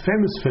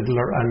 famous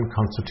fiddler and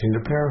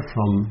concertina player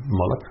from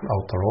Mullack,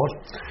 out the road.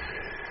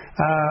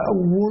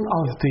 One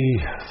of the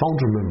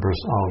founder members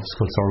of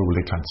Sculptor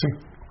Willie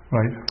Clancy.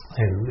 Right.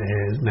 In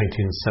 1973,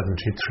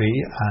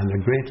 and a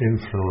great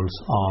influence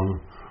on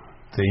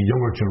the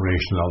younger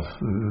generation of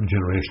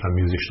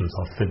musicians,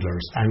 of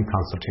fiddlers and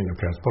concertina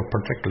players, but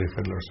particularly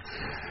fiddlers.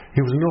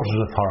 He was a noted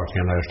authority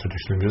on Irish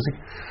traditional music,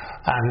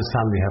 and his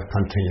family have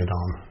continued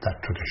on that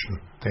tradition.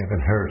 They've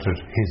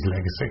inherited his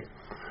legacy,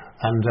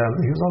 and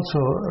he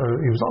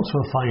was also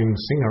a fine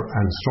singer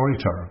and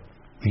storyteller.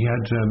 He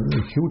had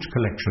a huge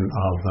collection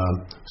of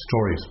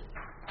stories,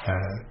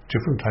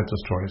 different types of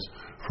stories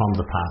from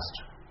the past,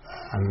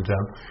 and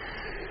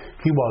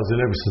he was, in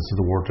every sense of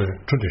the word, a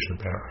traditional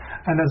player.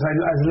 And as I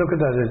look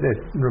at that, it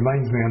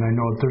reminds me, and I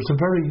know there's a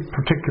very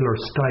particular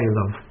style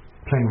of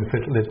playing the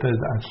fiddle.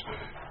 As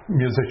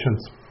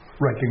musicians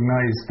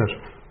recognise that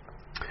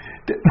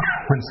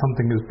when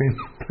something is being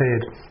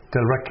played,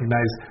 they'll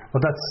recognise,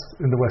 well, that's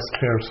in the West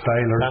Clare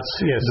style, or that's,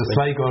 yes, the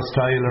Sligo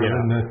style, or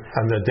in the...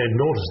 And they'd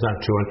noticed that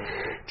too. And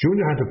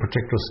Junior had a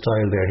particular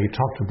style there. He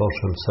talked about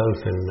it himself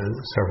in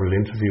several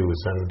interviews,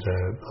 and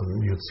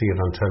you'd see it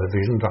on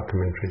television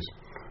documentaries.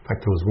 In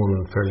fact, there was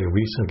one fairly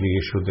recently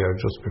issued there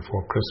just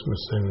before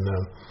Christmas in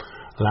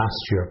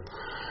last year.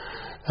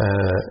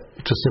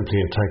 It was simply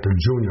entitled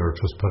Junior.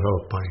 It was put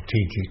out by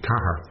T.G.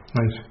 Carr.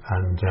 Right.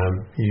 And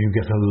you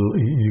get a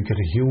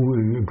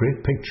great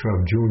picture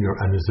of Junior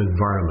and his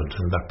environment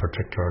in that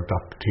particular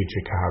T.G.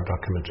 Carr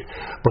documentary.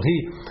 But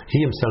he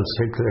himself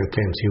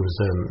claims he was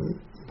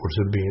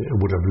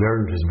would have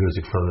learned his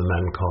music from a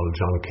man called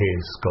John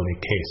Scully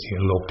Casey,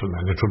 a local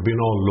man. It would have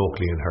been all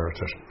locally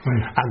inherited.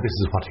 Right. And this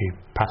is what he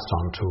passed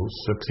on to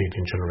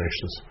succeeding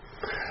generations.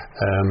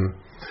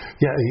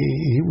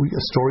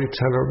 A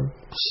storyteller,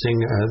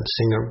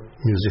 singer,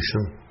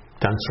 musician,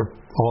 dancer,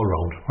 all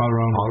round,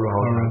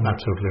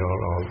 absolutely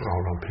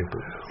all round people.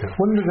 Yeah.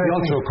 He's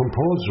also a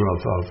composer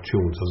of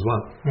tunes as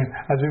well.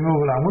 As we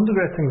move along, one of the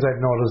great things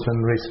I've noticed in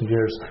recent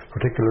years,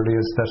 particularly,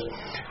 is that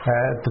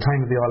at the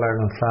time of the All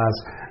Ireland Class,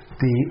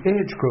 the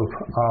age group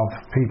of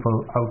people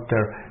out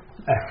there,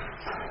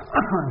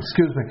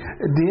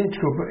 the age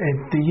group,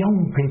 the young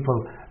people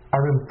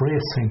are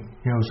embracing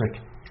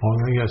music. Oh,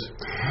 yes.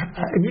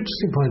 An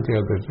interesting point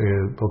there about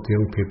the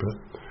young people.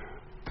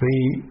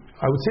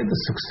 I would say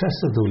the success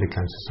of the Willie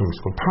Clancy Summer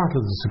School, part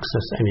of the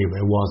success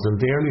anyway, was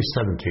in the early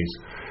 70s.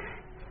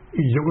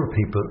 Younger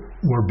people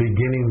were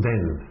beginning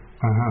then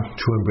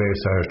to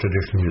embrace Irish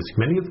traditional music.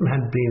 Many of them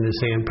had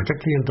been,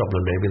 particularly in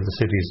Dublin, maybe in the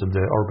cities of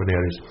the urban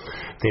areas,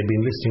 they'd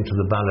been listening to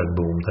the ballad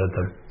boom,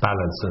 the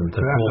ballads and the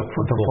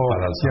folk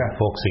ballads and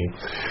folk scene.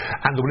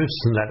 And they were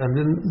interested in that. And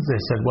then they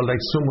said, well,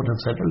 like some would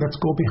have said, let's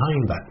go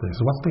behind that.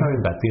 So what's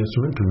behind that? The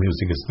instrumental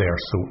music is there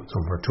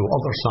somewhere too.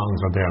 Other songs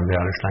are there in the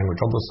Irish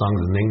language, other songs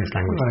in the English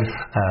language,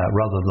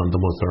 rather than the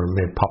ones that are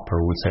made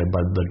popular, we say,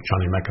 by the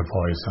Johnny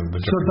McAvoys and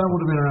the So that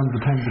would have been around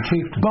the time of the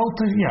Chieftains?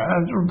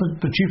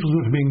 The Chieftains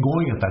would have been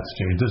going at that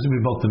stage. This would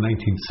be about the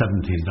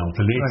 1970s now,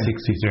 the late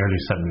 60s,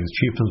 early 70s.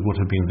 Chieftains would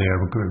have been there.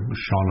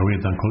 Sean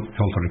Reid and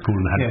Culture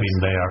Coolan had been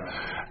there,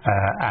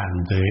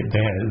 and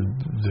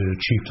the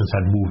Chieftains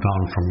had moved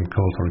on from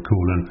Culture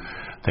Coolan.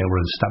 They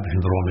were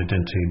establishing their own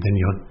identity. Then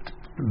you had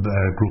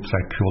groups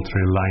like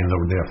Culture Line that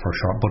were there for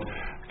sure, but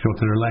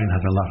Culture Line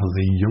had a lot of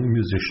the young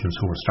musicians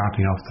who were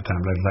starting off the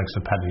time, like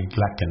Paddy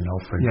Glacken now,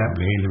 for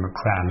example, Ailey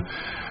McCrann,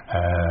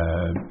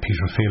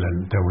 Peter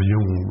Phelan. They were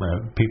young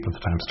people at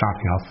the time,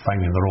 starting off,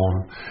 finding their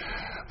own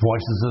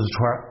voices, as it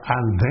were,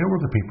 and they were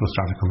the people who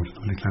started coming to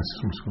the Willie Clancy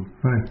Summer School.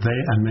 Right. They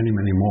and many,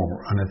 many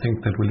more. And I think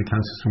that Willie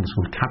Clancy Summer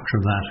School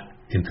captured that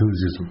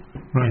enthusiasm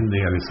in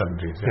the early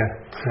 70s. Yeah.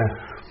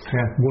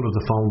 One of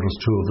the founders,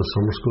 too, of the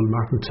summer school,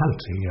 Martin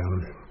Talty,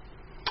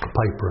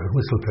 piper and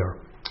whistle player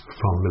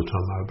from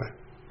Miltown, Malbay.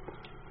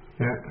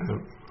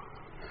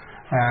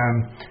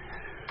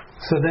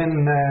 So then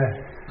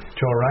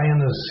Joe Ryan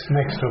is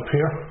next up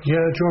here. Yeah,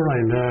 Joe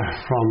Ryan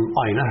from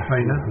Ina,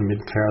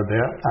 mid-Clare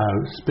there.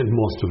 Spent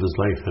most of his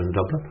life in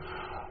Dublin,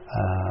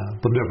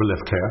 but never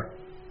left Clare.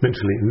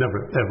 Mentally,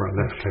 never ever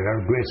left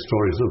Clare. Great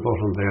stories about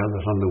him there,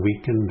 that on the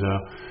weekend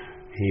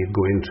he'd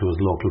go into his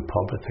local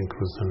pub, I think it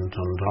was in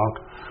Dundalk,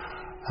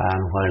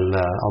 and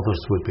while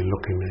others would be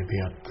looking maybe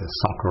at the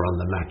soccer on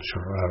the match,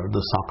 or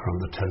the soccer on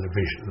the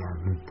television, or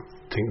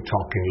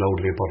talking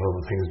loudly about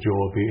other things, Joe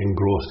would be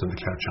engrossed in the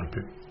Clare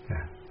champion.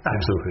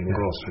 Absolutely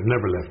engrossed.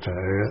 Never left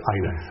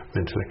Ina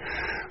mentally.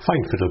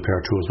 Fine fiddle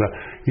player too as well.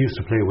 He used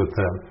to play with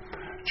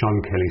John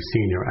Kelly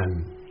Senior and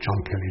John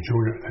Kelly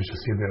Junior, as you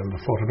see there in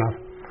the photograph,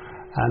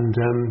 and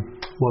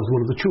was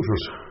one of the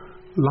tutors,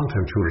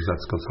 long-time tutors at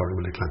Scotsary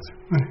Willie Clancy.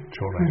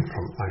 Joe Ryan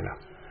from Ina.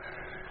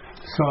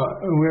 So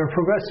we're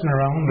progressing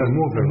around and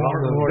moving more,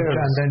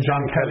 and then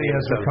John Kelly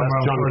has come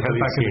around towards the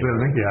back of the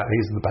building. Yeah,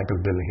 he's in the back of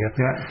the building here.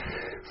 Yeah.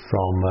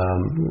 From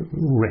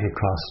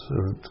Rahycross,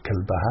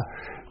 Kilbaha.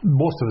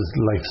 Most of his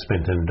life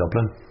spent in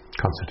Dublin,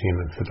 concertina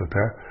and fiddle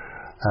player.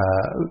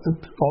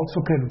 Also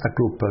played with that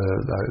group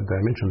that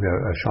I mentioned there,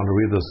 Sean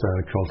Reid's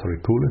Culture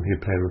Coolan. He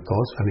played with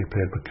those, and he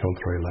played with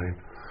Culture Line.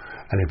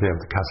 And he played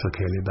with the Castle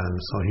Cayley band.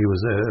 So he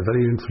was a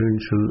very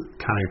influential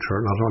character,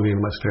 not only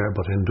in West Clare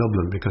but in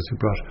Dublin, because he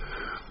brought,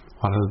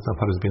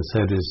 what has been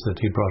said is that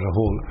he brought a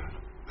whole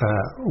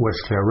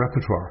West Clare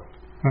repertoire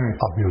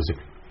of music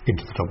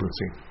into the Dublin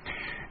scene.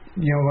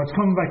 You know, what's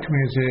coming back to me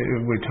is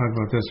we talk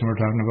about this and we're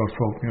talking about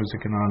folk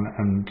music and on,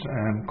 and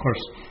of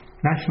course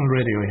national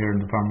radio here in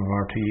the form of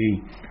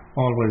RTE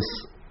always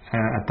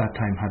at that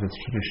time had its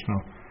traditional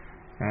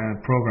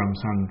programs,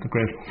 and the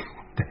great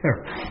there,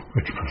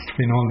 which must have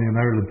been only in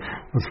Ireland,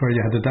 was where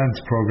you had a dance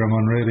programme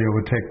on radio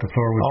would take the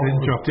floor with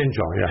Dinjo.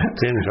 Dinjo,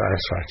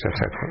 that's right.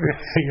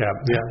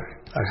 Yeah.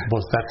 I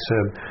suppose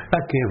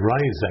that gave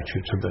rise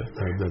actually to the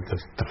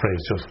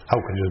phrase, just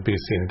how can you be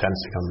seen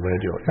dancing on the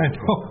radio? I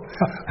know.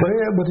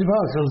 but it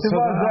was. And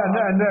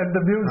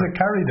the music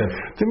carried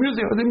it. The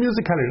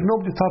music carried it.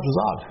 Nobody thought it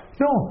was odd.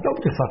 No,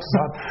 nobody thought it was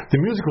odd.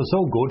 The music was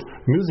so good,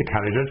 music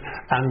carried it,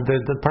 and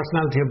the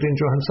personality of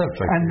Dinjo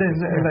himself. And then,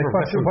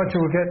 what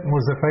you were getting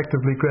was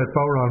effectively great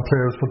Bowron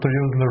players, but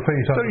they're using their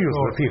feet on the floor. They're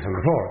using their feet on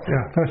the floor.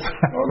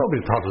 Yeah.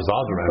 Nobody thought it was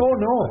odd around.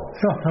 Oh, no.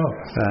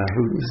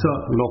 So,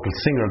 local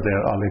singer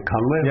there, Ollie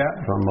Conway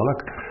from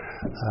Mullack,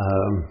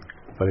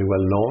 very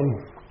well known,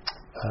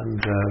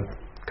 and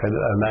kind of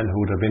a man who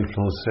would have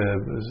influenced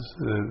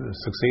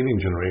succeeding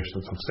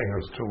generations of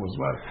singers too as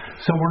well.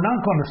 So we're not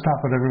going to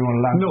stop at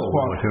everyone land. No,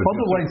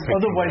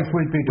 otherwise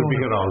we'd be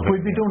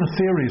doing a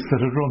series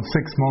that would run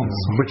 6 months.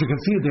 But you can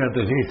see there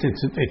that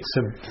it's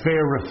a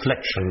fair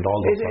reflection of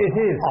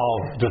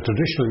the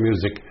traditional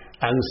music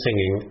and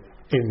singing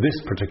in this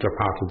particular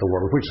part of the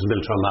world, which is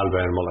Miltown,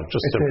 Malbay and Mullack,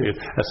 just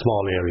a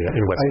small area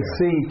in West Clare. I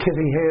see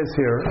Kitty Hayes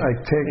here.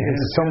 I take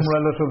some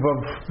relative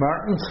of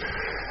Martin's.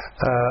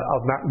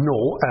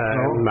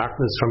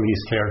 Martin is from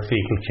East Clare.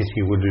 Fecal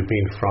Kitty would have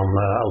been from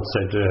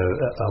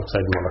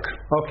outside Mullack.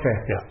 Okay.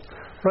 Yeah.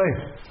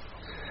 Right.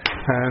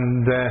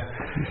 And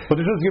but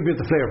it does give you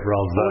the flavour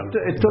of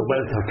the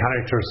wealth of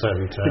characters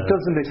and it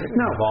doesn't.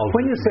 Now,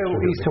 when you say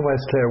East and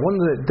West Clare, one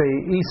of the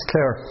East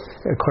Clare,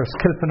 of course,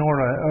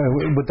 Kilpanora,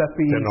 would that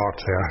be the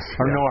North?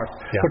 Or North?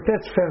 Yeah. But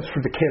that's famous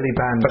for the Kelly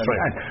band. That's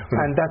right.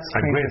 And that's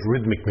great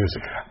rhythmic music.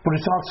 But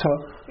it's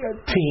also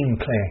team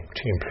play.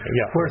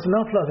 Yeah. Whereas an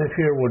awful lot of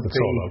here would be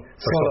solo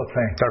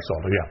play. They're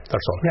solo. Yeah.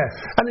 They're solo.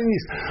 Yes. And in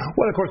East,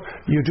 well, of course,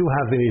 you do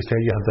have in East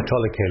Clare. You have the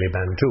Tully Kelly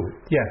band too.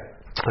 Yeah.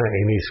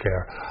 In East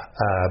Clare,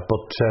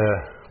 but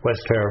West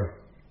Clare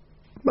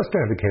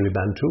had the Kelly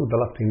band too, the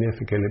Loughlin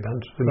Nafi Kelly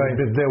band. Right.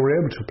 They were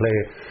able to play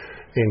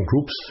in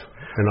groups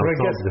and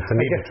ensembles if they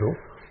needed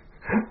to.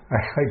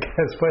 I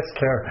guess West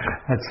Clare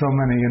had so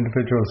many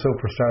individual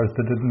superstars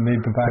that didn't need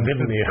the band. They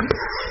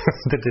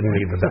didn't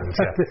need the band.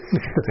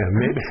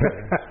 Maybe.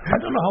 I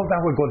don't know how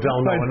that would go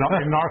down now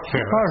in North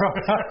Clare.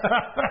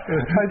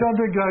 I don't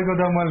think I'll go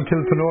down well in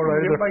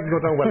Kilpanora either. You might go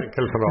down well in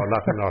Kilpanora,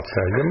 not in North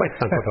Clare. You might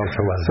not go down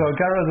so well. So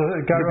Garrett,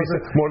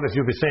 more or less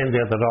you'll be saying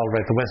there that all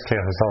right, the West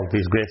Clare has all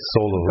these great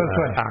solo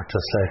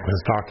artists,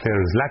 whereas North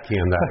Clare is lacking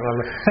in that. Well,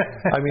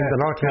 I mean, the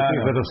North Clare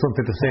people have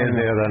something to say in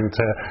there, and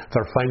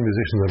they're fine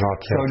musicians in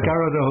North Clare. So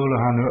Garrett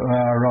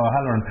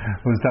O'Halloran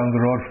was down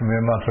the road from me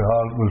in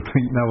Montreal will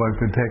think now I've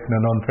been taking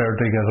an unfair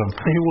dig at him.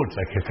 He would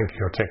think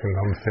you're taking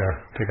an unfair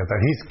dig at that.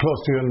 He's close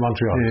to you in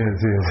Montreal. He is.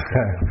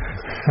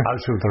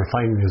 Also, they're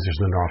fine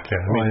musicians in North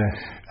Clare.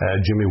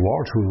 Jimmy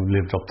Ward, who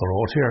lived up the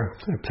road here,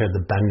 played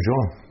the banjo,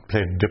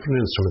 played different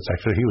instruments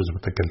actually. He was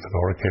with the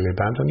Kilpanora Kelly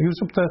band, and he was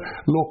with the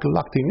local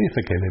Loughlin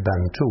Nafi Kelly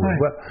band too as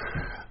well.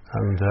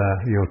 And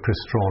you have Chris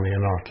Stroney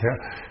in North Clare.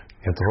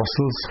 You have the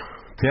Russells,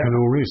 the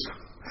Canories.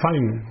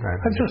 Fine.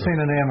 I've just seen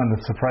a name and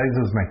it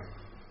surprises me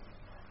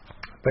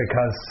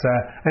because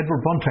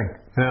Edward Bunting.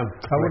 Yeah,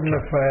 I wouldn't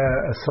have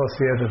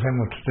associated him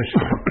with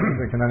traditional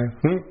music in any.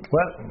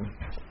 Well,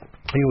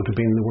 he would have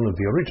been one of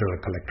the original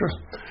collectors.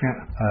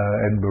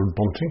 Edward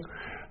Bunting.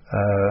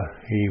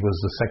 He was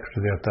the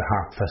secretary at the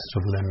Harp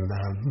Festival in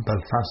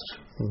Belfast,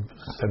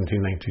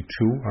 1792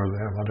 or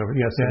whatever.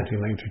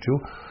 1792.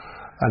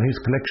 And his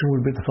collection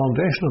will be the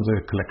foundation of the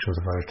collections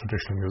of Irish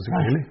traditional music,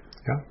 really.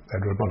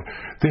 Edward Bunting.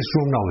 This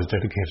room now is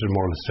dedicated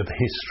more or less to the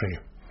history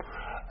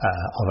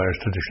of Irish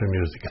traditional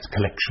music, its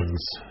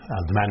collections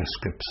and the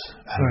manuscripts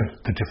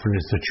and the different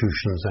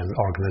institutions and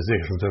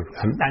organisations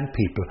and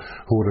people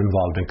who were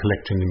involved in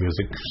collecting the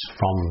music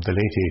from the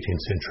late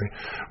 18th century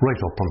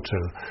right up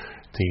until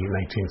the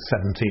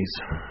 1970s.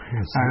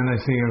 And I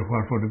see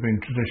what would have been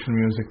traditional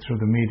music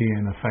through the media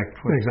in effect.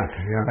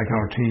 Exactly, like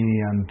RT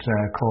and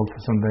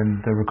Colfax and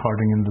then the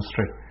recording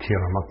industry.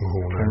 Kieran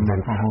McMahon and then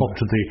up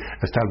to the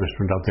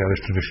establishment of the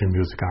Irish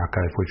Traditional Music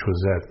Archive, which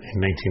was in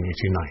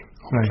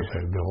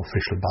 1989. The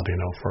official body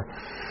now for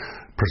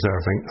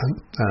preserving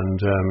and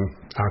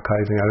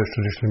archiving Irish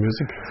traditional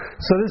music.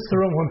 So this is the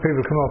room when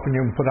people come up and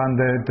you put on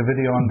the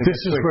video on the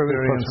This is where we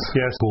put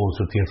goes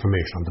with the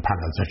information on the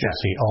panels that you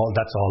see.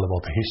 That's all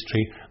about the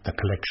history, the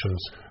collections,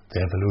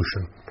 the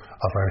evolution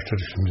of Irish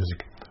traditional music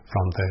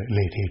from the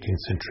late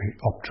 18th century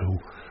up to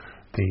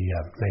the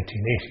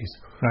 1980s.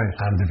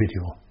 And the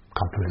video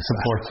complements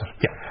supports it.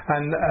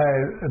 And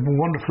a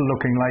wonderful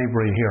looking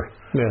library here.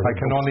 I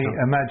can only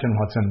imagine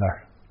what's in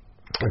there.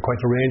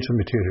 Quite a range of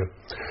material,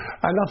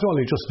 and not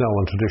only just now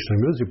on traditional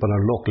music, but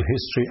on local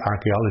history,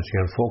 archaeology,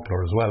 and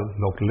folklore as well,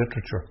 local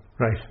literature.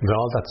 And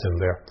all that's in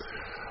there.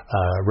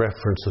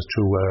 References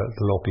to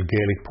the local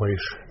Gaelic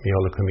poet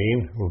Micheál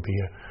Cuimhín, who will be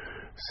a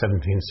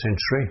 17th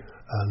century,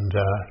 and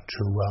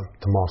to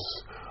Tomás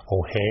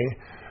O'Hay,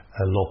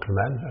 a local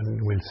man, and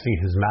we'll see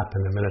his map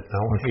in a minute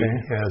now. He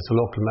is a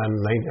local man,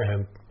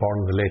 born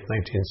in the late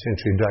 19th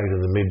century, died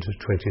in the mid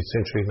 20th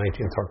century,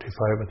 1935,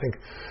 I think.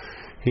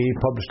 he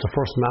published the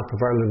first map of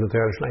Ireland in the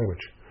Irish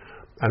language.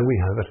 And we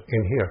have it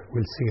in here.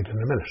 We'll see it in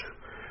a minute.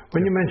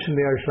 When you mention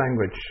the Irish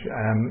language,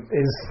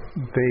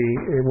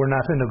 we're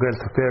not in a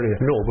Gaeltacht area.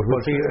 No, but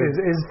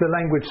is the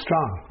language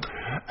strong?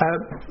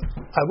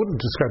 I wouldn't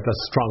describe that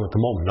strong at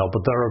the moment, no, but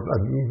there are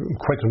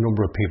quite a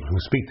number of people who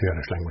speak the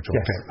Irish language,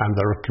 okay? Yes. And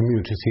there are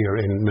communities here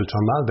in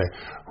Miltown, Malbay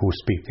who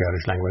speak the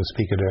Irish language and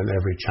speak it in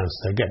every chance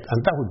they get. And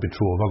that would be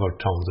true of other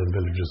towns and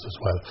villages as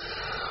well.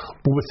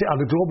 But on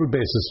a global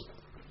basis,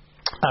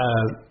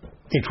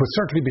 it would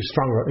certainly be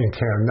stronger in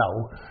Clare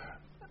now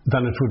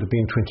than it would have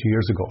been 20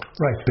 years ago.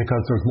 Right.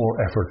 Because there's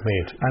more effort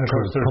made. And of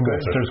course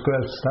there's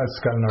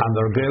Gaelscoill. And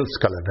there are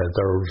Gaelscoill. There's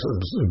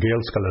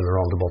Gaelscoill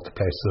around about the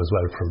places as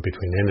well, from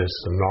between Ennis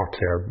and North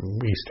Clare,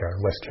 East Clare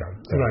and West Clare.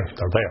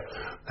 They're there.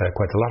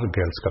 Quite a lot of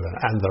Gaelscoill.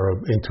 And there are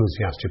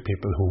enthusiastic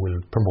people who will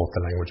promote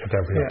the language at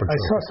every opportunity.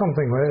 I saw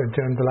something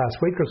during the last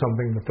week or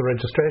something that the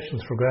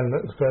registrations for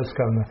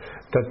Gaelscoill,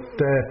 that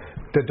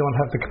they don't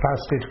have the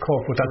capacity to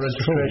cope with the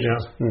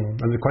registrations. True,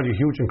 yeah. And there's quite a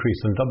huge increase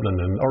in Dublin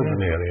and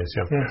urban areas.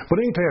 Yeah. But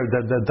in Clare,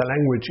 the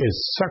language is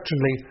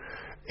certainly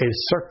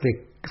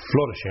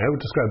flourishing. I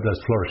would describe it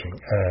as flourishing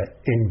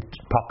in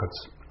pockets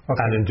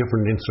and in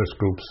different interest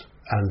groups.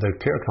 And the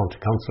Clare County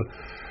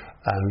Council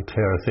and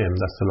Clare FM,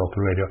 that's the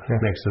local radio,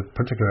 makes a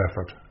particular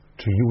effort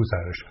to use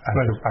Irish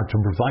and to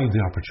provide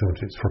the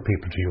opportunities for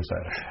people to use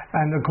Irish.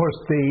 And of course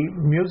the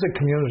music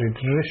community,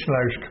 the traditional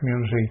Irish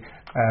community,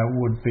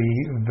 would be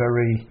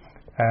very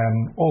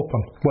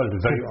open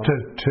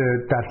to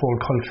that whole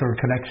cultural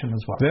connection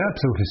as well. They're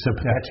absolutely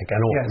sympathetic and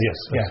open.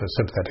 Yes,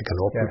 sympathetic and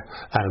open.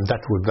 And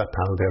that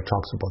panel there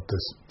talks about the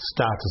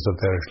status of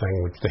the Irish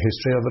language, the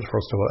history of it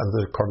first of all, and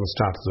the current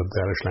status of the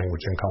Irish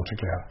language in County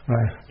Clare.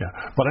 Right. Yeah.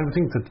 But I would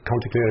think that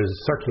County Clare is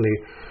certainly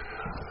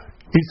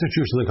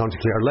institutions in County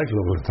Clare, like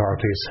local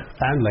authorities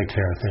and like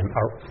Clare FM,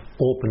 are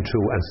open to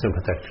and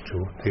sympathetic to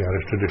the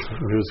Irish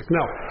traditional music.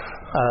 Now,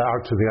 or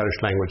to the Irish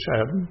language.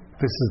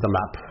 This is the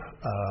map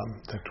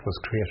that was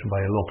created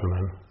by a local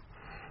man,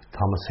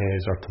 Thomas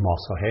Hayes or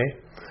Tomás O'Hay.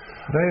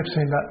 I have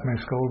seen that in my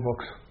school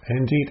books.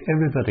 Indeed,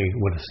 everybody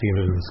would have seen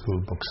it in the school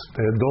books.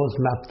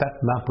 That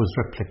map was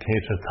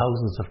replicated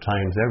thousands of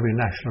times. Every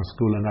national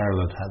school in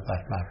Ireland had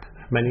that map.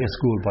 Many a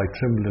schoolboy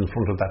trembled in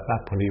front of that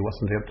map when he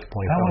wasn't able to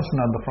point out. That wasn't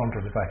on the front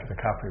or the back of the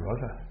copy,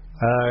 was it?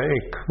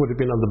 It would have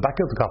been on the back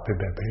of the copy,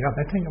 maybe. Yeah.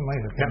 I think it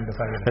might have been the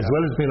back of the copy. As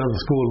well as being on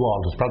the school wall,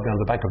 it's probably on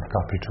the back of the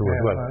copy too as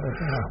well.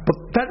 But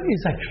that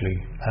is actually,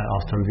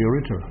 Austin, the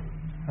original.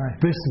 Right.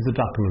 This is the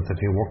document that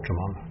he worked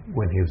on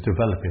when he was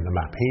developing the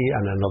map. He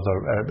and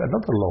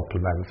another local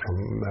man from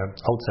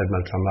outside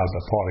Miltown,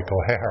 Pádraig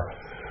O'Hare,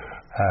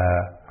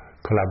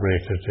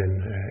 collaborated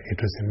it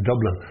was in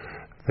Dublin.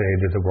 They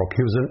did the work.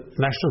 He was a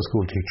national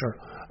school teacher,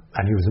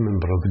 and he was a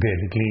member of the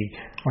Gaelic League.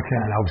 Okay.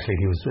 And obviously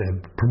he was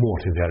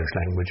promoting the Irish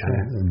language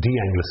and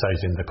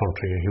de-anglicising the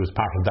country. He was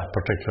part of that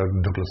particular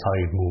Douglas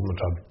Hyde movement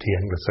of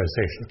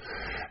de-anglicisation,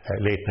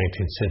 late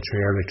 19th century,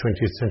 early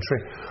 20th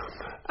century.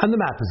 And the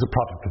map is a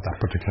product of that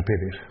particular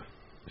period.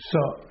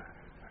 So,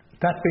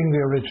 that being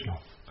the original,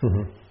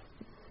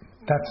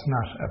 that's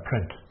not a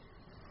print.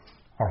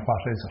 Or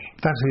what is it?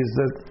 That is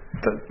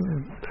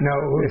no,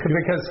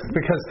 because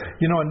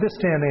in this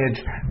day and age,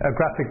 a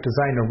graphic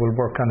designer will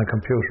work on a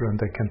computer and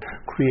they can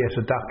create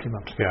a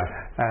document. Yeah.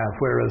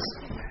 Whereas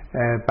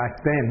back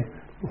then,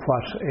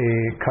 what a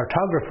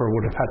cartographer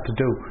would have had to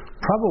do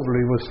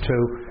probably was to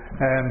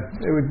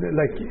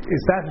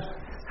is that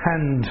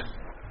hand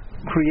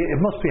create?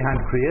 It must be hand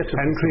created.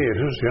 Hand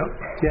created,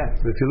 yeah.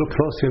 If you look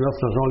closely enough,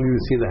 not only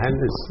you see the hand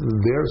is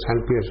theirs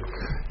hand created,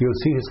 you'll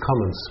see his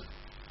comments.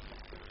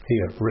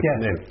 Here,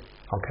 written in.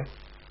 Okay.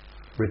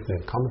 Written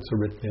in. Comments are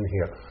written in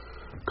here.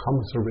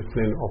 Comments are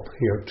written in up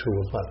here too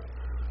as well.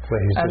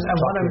 And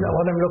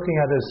what I'm looking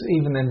at is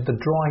even in the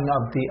drawing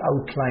of the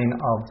outline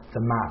of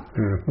the map,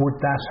 would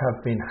that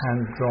have been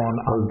hand drawn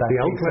on that piece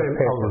of paper?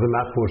 The outline of the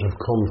map would have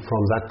come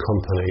from that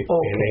company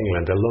in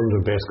England, a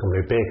London-based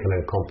company, Bacon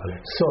and Company.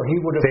 So he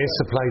would have. They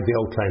supplied the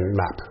outline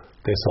map.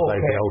 They supplied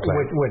the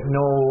outline with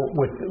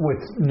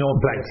no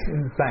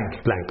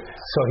blank.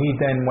 So he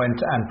then went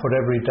and put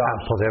every dot.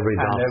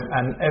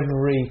 And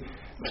every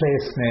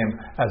place name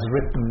as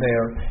written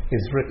there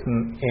is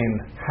written in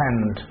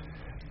hand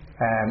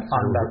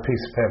on that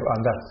piece of paper,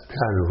 on that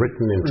and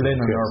written in linen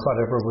or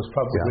whatever was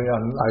probably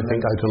on. I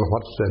don't know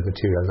what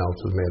material now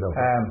it was made of.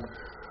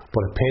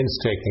 But a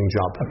painstaking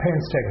job.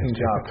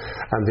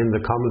 And then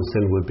the comments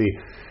then would be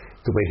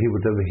the way he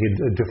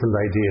had different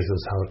ideas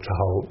as to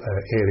how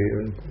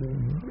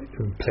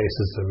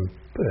places and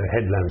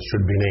headlands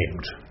should be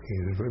named. He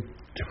had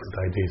different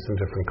ideas and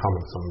different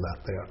comments on that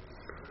there.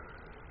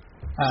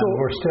 So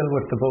we're still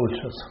with the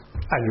Bulges.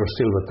 And you're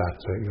still with that.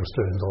 You're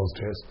still in those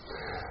days.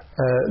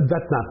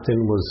 That map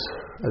then was,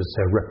 as I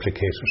say,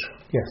 replicated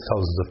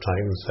thousands of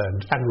times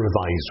and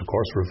revised, of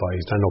course,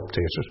 and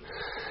updated.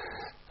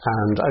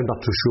 And I'm not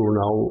too sure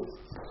now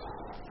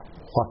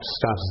what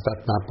status that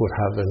map would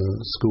have in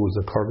schools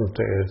at current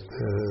day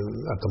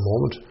at the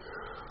moment.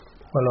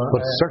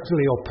 But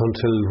certainly up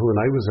until when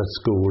I was at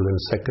school,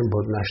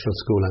 both national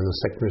school and the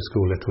secondary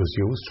school, it was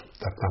used.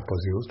 That map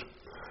was used.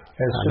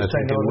 And I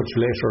think much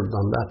later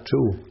than that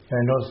too. I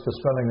noticed the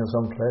spelling in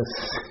some places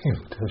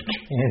seemed to have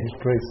changed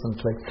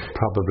recently.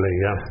 Probably,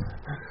 yeah.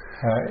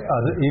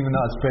 Even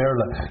as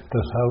Berla,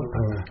 that how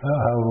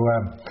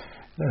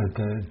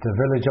the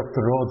village up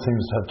the road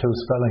seems to have two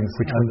spellings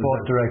in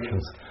both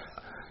directions.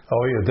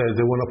 Oh yeah,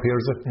 the one up here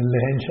is it? In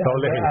Lahinch. Oh,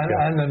 Lahinch,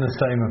 and in the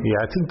Simon.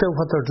 Yeah, I think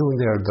what they're doing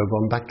there, they're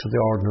going back to the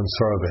Ordnance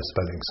Survey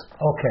spellings.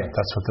 Okay.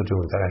 That's what they're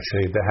doing. That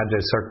actually, they had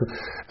a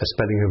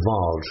spelling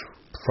evolved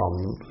from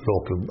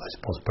local, I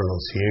suppose,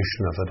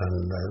 pronunciation of it and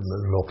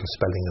local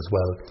spelling as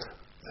well.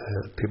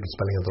 People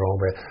spelling it their own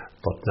way.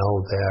 But now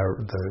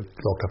the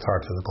local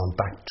authorities are going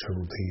back to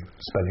the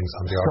spellings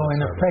on the Ordnance Survey. So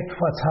in effect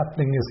what's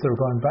happening is they're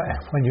going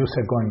back, when you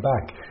say going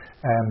back,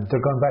 they're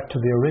going back to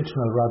the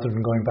original rather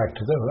than going back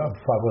to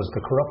what was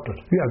the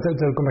corrupted. Yeah,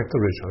 they'll go back to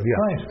the original, yeah.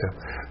 Right. Yeah.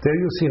 There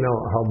you see now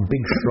how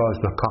big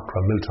Shraj Macocra,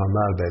 Miltown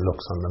Malbay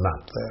looks on the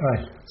map there.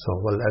 Right. So,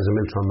 well, as a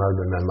Miltown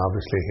Malbay man,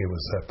 obviously he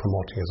was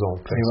promoting his own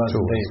place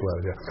too as well,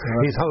 yeah.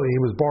 He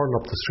was born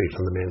up the street,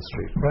 on the main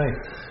street. Right.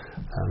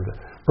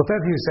 But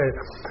then he said,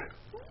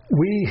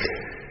 we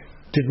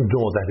didn't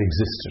know that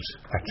existed,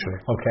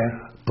 actually. Okay.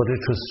 But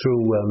it was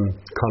through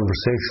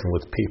conversation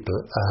with people,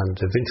 and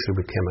eventually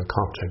we came in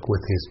contact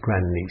with his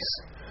grandniece.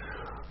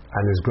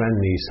 And his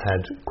grandniece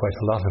had quite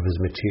a lot of his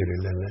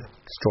material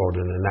stored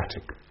in an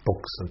attic,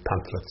 books and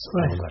pamphlets and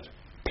all that.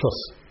 Plus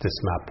this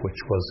map,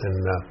 which was in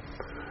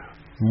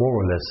more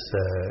or less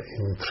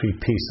in 3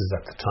 pieces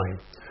at the time.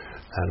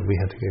 And we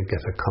had to get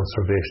a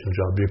conservation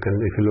job.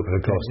 If you look at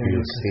it closely,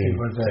 you'll see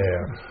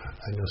there.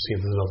 And you'll see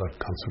there's another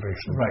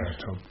conservation. Right.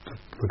 So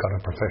we got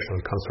a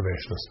professional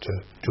conservationist to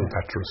do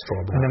that, to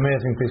restore them. An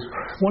amazing piece.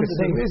 One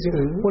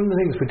of the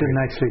things we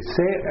didn't actually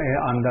say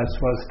on that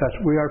was that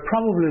we are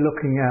probably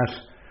looking at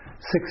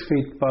 6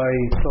 feet by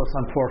close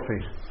on 4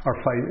 feet, or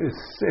 5.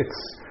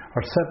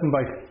 Or 7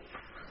 by.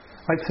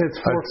 I'd say it's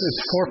 4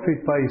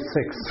 feet by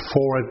 6.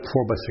 4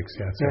 by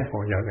 6, yeah.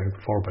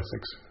 4 by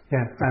 6.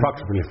 Yeah.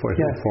 Approximately 4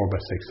 by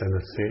 6, and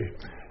it's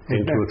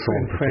into a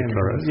throne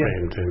particular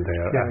framed in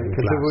there. Yeah,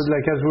 because it was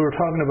like, as we were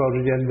talking about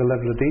it, the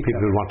level of detail.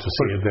 People want to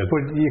see it.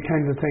 But you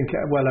kind of think,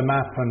 well, a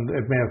map, and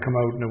it may have come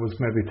out and it was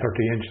maybe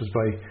 30 inches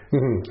by.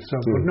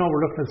 But no,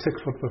 we're looking at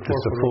 6 foot by 4 foot.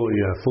 It's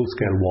a full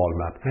scale wall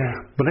map.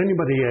 Yeah. But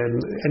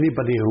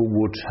anybody who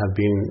would have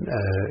been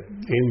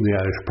in the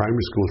Irish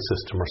primary school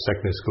system or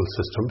secondary school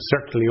system,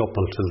 certainly up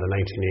until the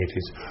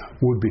 1980s,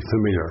 would be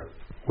familiar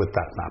with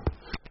that map,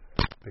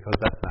 because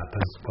that map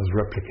was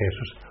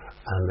replicated.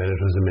 And then it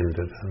was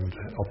amended and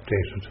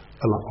updated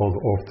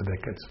over the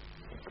decades.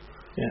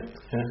 Yeah.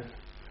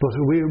 But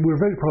we're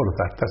very proud of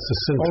that. That's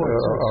the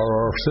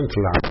our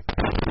central art.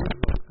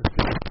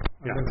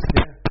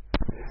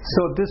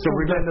 So this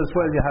will then as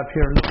well, you have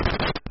here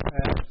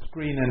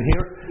screen in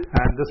here,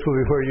 and this will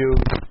be where you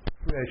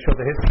show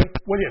the history.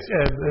 Well, yes.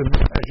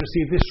 As you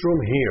see, this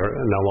room here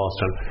now,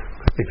 Austin,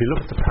 if you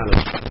look at the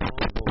panels,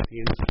 all the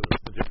instruments,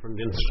 the different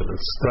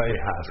instruments that they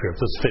have here.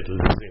 There's fiddle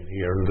is in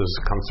here, and there's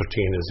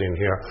concertina is in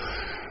here.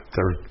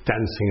 There's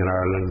dancing in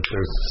Ireland.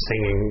 There's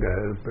singing,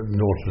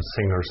 noted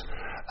singers,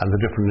 and the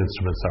different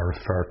instruments are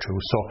referred to.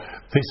 So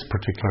this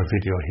particular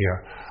video here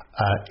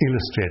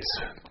illustrates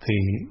the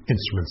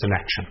instruments in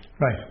action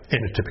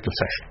in a typical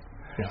session.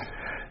 Yeah.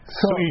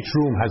 So each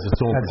room has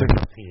its own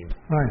particular theme.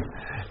 Right.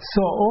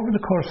 So over the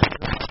course of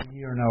the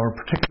year now, or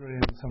particularly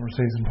in the summer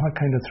season, what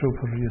kind of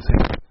throughput do you see?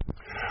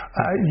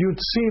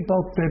 You'd see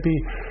about maybe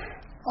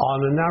on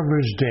an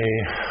average day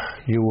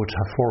you would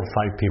have 4 or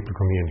 5 people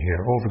coming in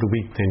here. Over the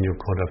week then you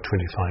could have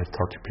 25,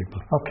 30 people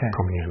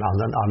coming in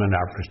on an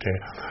average day.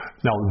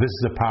 Now this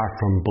is apart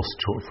from bus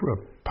tours.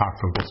 How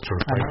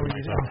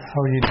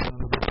are you doing?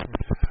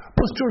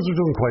 Bus tours are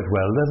doing quite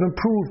well. They've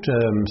improved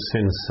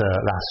since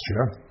last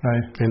year,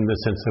 in the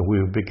sense that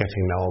we'll be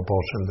getting now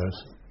about in the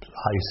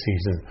high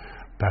season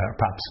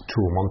perhaps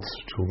 2 months,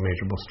 2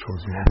 major bus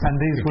tours a month. And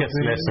these it gets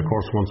less, of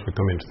course, once we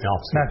come into the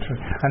off season. Naturally.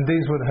 And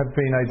these would have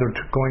been either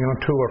going on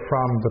to or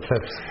from the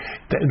cliffs?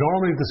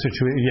 Normally the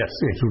situation, yes,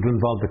 it would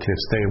involve the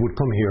cliffs. They would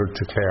come here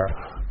to Clare,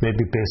 maybe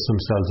base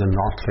themselves in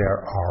North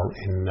Clare or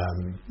in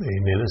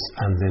Ennis,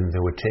 and then they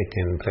would take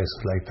in places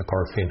like the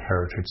Corfin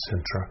Heritage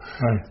Centre,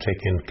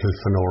 take in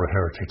Kilfenora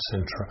Heritage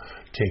Centre,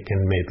 take in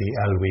maybe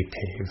Elwee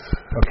Cave,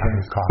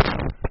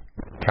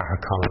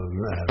 Carraconnell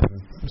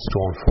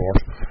Stone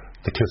Fort.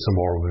 The Cliffs of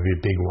Moher would be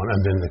a big one,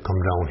 and then they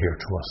come down here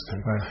to us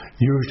then.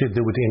 Usually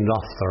they would end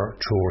off their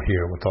tour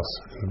here with us.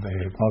 They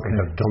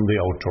have done the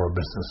outdoor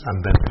business, and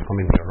then they come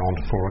in here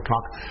around 4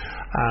 o'clock,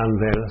 and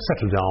they'll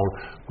settle down.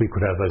 We could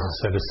have, as I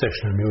said, a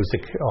session of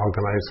music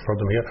organised for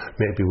them here.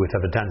 Maybe we'd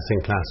have a dancing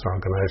class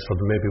organised for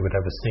them. Maybe we'd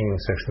have a singing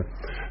session.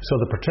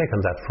 So they partake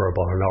in that for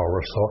about an hour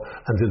or so,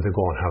 and then they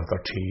go and have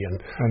their tea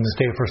and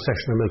stay for a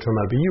session of Miltown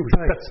Malbay.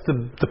 Usually that's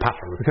the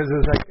pattern. Because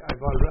it's like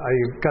I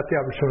got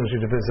the opportunity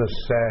to visit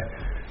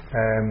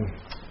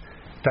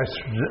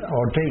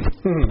or D.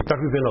 That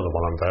would be another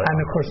one on there. And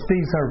of course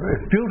these are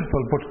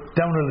beautiful, but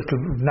down a little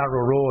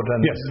narrow road,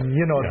 and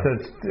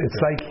it's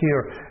like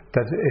here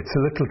that it's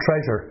a little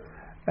treasure.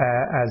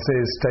 As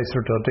is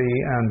Dysart-Dundee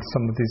and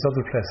some of these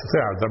other places.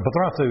 They are, but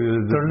they're off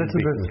they're a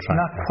little bit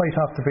not quite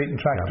off the beaten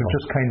track. They're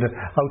just kind of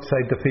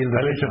outside the field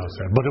of vision.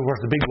 But of course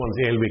the big ones,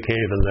 the Ailwee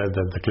Cave and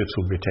the cliffs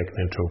will be taken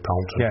into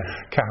account.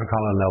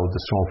 Carrickcollan now,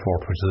 the Stone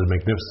Fort, which is a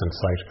magnificent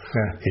site,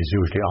 is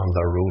usually on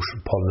their route,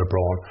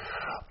 Pullnabrown.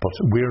 But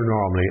we're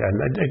normally,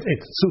 and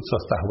it suits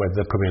us that way.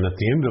 They come in at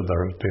the end of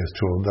their day's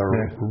tour.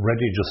 They're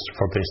ready just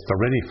for this.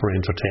 They're ready for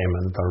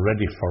entertainment. They're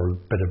ready for a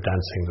bit of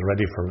dancing. They're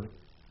ready for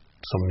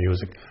some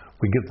music.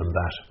 We give them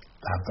that,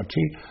 they have their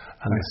tea,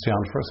 and they stay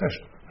on for a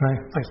session.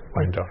 Nice.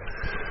 Wind down.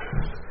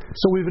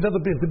 So we've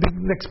another big, the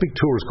next big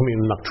tour is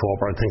coming in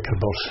October. I think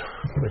about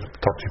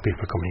 30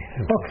 people coming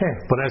in. Okay.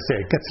 But I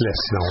say it gets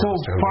less now. So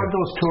for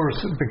those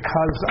tours,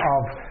 because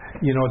of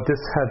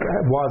this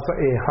was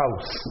a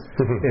house.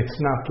 It's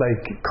not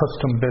like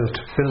custom built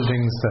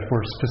buildings that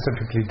were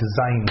specifically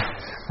designed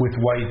with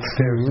wide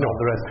stairs and all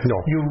the rest. No.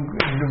 You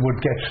would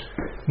get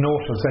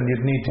notice, and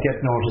you'd need to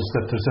get notice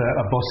that there's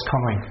a bus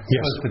coming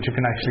that you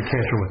can actually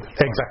cater with.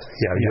 Exactly.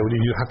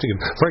 You have to give.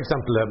 For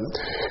example,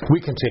 we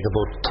can take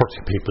about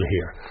 30 people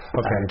here.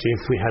 Okay. And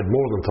if we had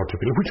more than 30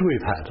 people, which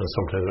we've had on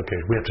sometimes,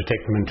 we have to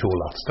take them in two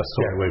lots. That's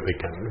the only way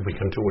we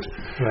can do it.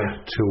 Right.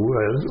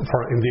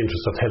 In the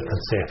interest of health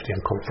and safety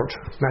and comfort.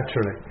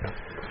 Naturally.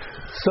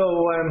 So,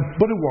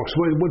 but it works.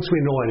 Once we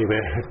know anyway,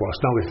 it works.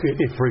 Now,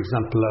 if for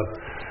example,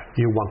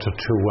 you wanted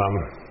to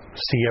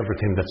see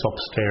everything that's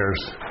upstairs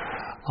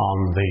on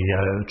the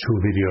two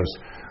videos,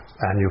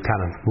 and you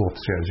cannot go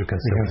upstairs, you can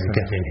simply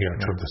get in here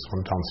to this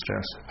one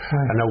downstairs.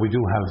 Right. And now we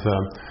do have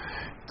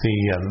the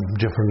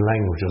different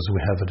languages.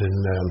 We have it in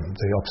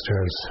the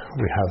upstairs.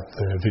 We have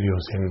the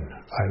videos in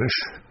Irish,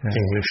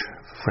 English,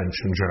 French,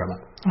 and German.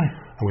 Right.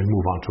 And we'll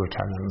move on to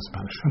Italian and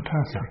Spanish.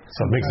 Fantastic. So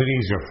it makes it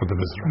easier for the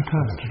visitor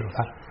to do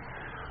that.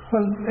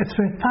 Well, it's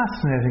been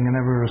fascinating in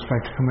every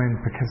respect to come in,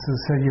 because as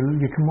I said,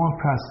 you can walk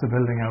past the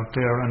building out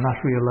there and not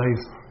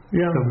realise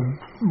the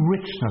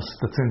richness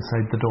that's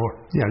inside the door.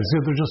 Yeah,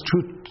 so there's just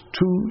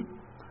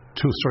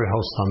two-story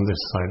house on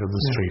this side of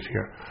the street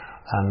here.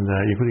 And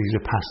you could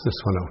easily pass this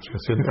one out. You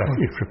see that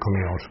if you're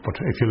coming out. But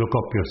if you look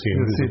up, you'll see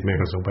Music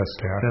Makers of West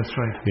Clare. That's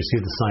right. You see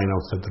the sign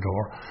outside the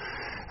door.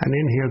 And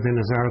in here then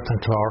is Earth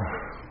and Clare,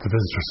 the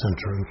visitor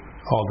centre, and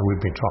all that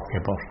we've been talking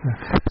about.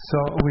 So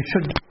we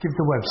should give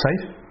the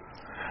website.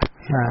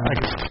 I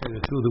can tell you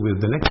too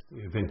that the next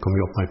event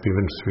coming up might be of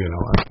interest for you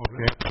now.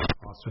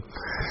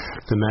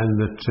 The man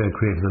that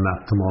created the map,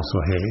 Tomás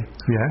O'Hay.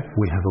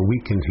 We have a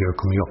weekend here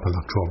coming up in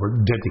October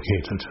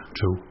dedicated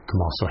to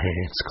Tomás O'Hay.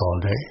 It's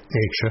called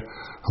Éche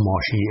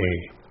Hamáshi A,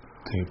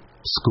 the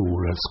school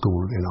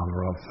in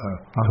honour of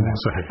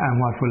Tomás O'Hay. And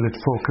what will it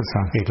focus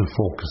on? It'll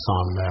focus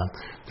on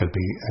there'll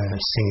be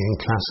singing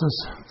classes,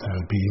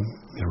 there'll be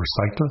a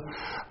recital,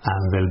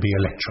 and there'll be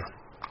a lecture.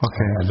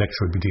 Okay. A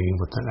lecture will be dealing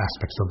with the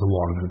aspects of the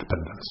War of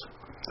Independence.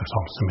 There's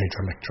also a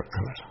major lecture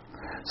in it.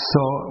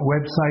 So,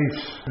 website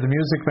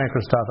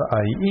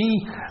themusicmakers.ie,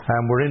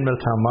 and we're in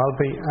Miltown,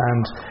 Malbay,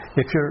 and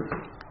if you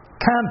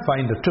can't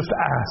find it, just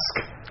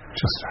ask.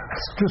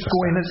 Just go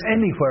in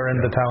anywhere in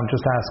the town,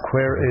 just ask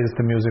where is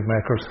the Music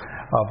Makers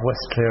of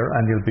West Clare,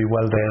 and you'll be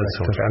well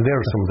directed. And there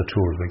are some of the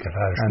tours we get,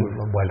 Irish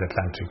Wild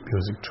Atlantic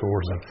music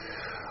tours and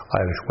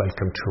Irish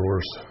welcome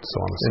tours, so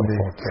on and so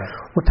forth.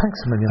 Well, thanks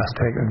a million for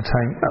taking the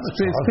time.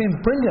 It's been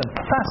brilliant,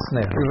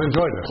 fascinating. We've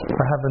enjoyed it.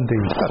 I have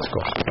indeed. That's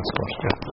good.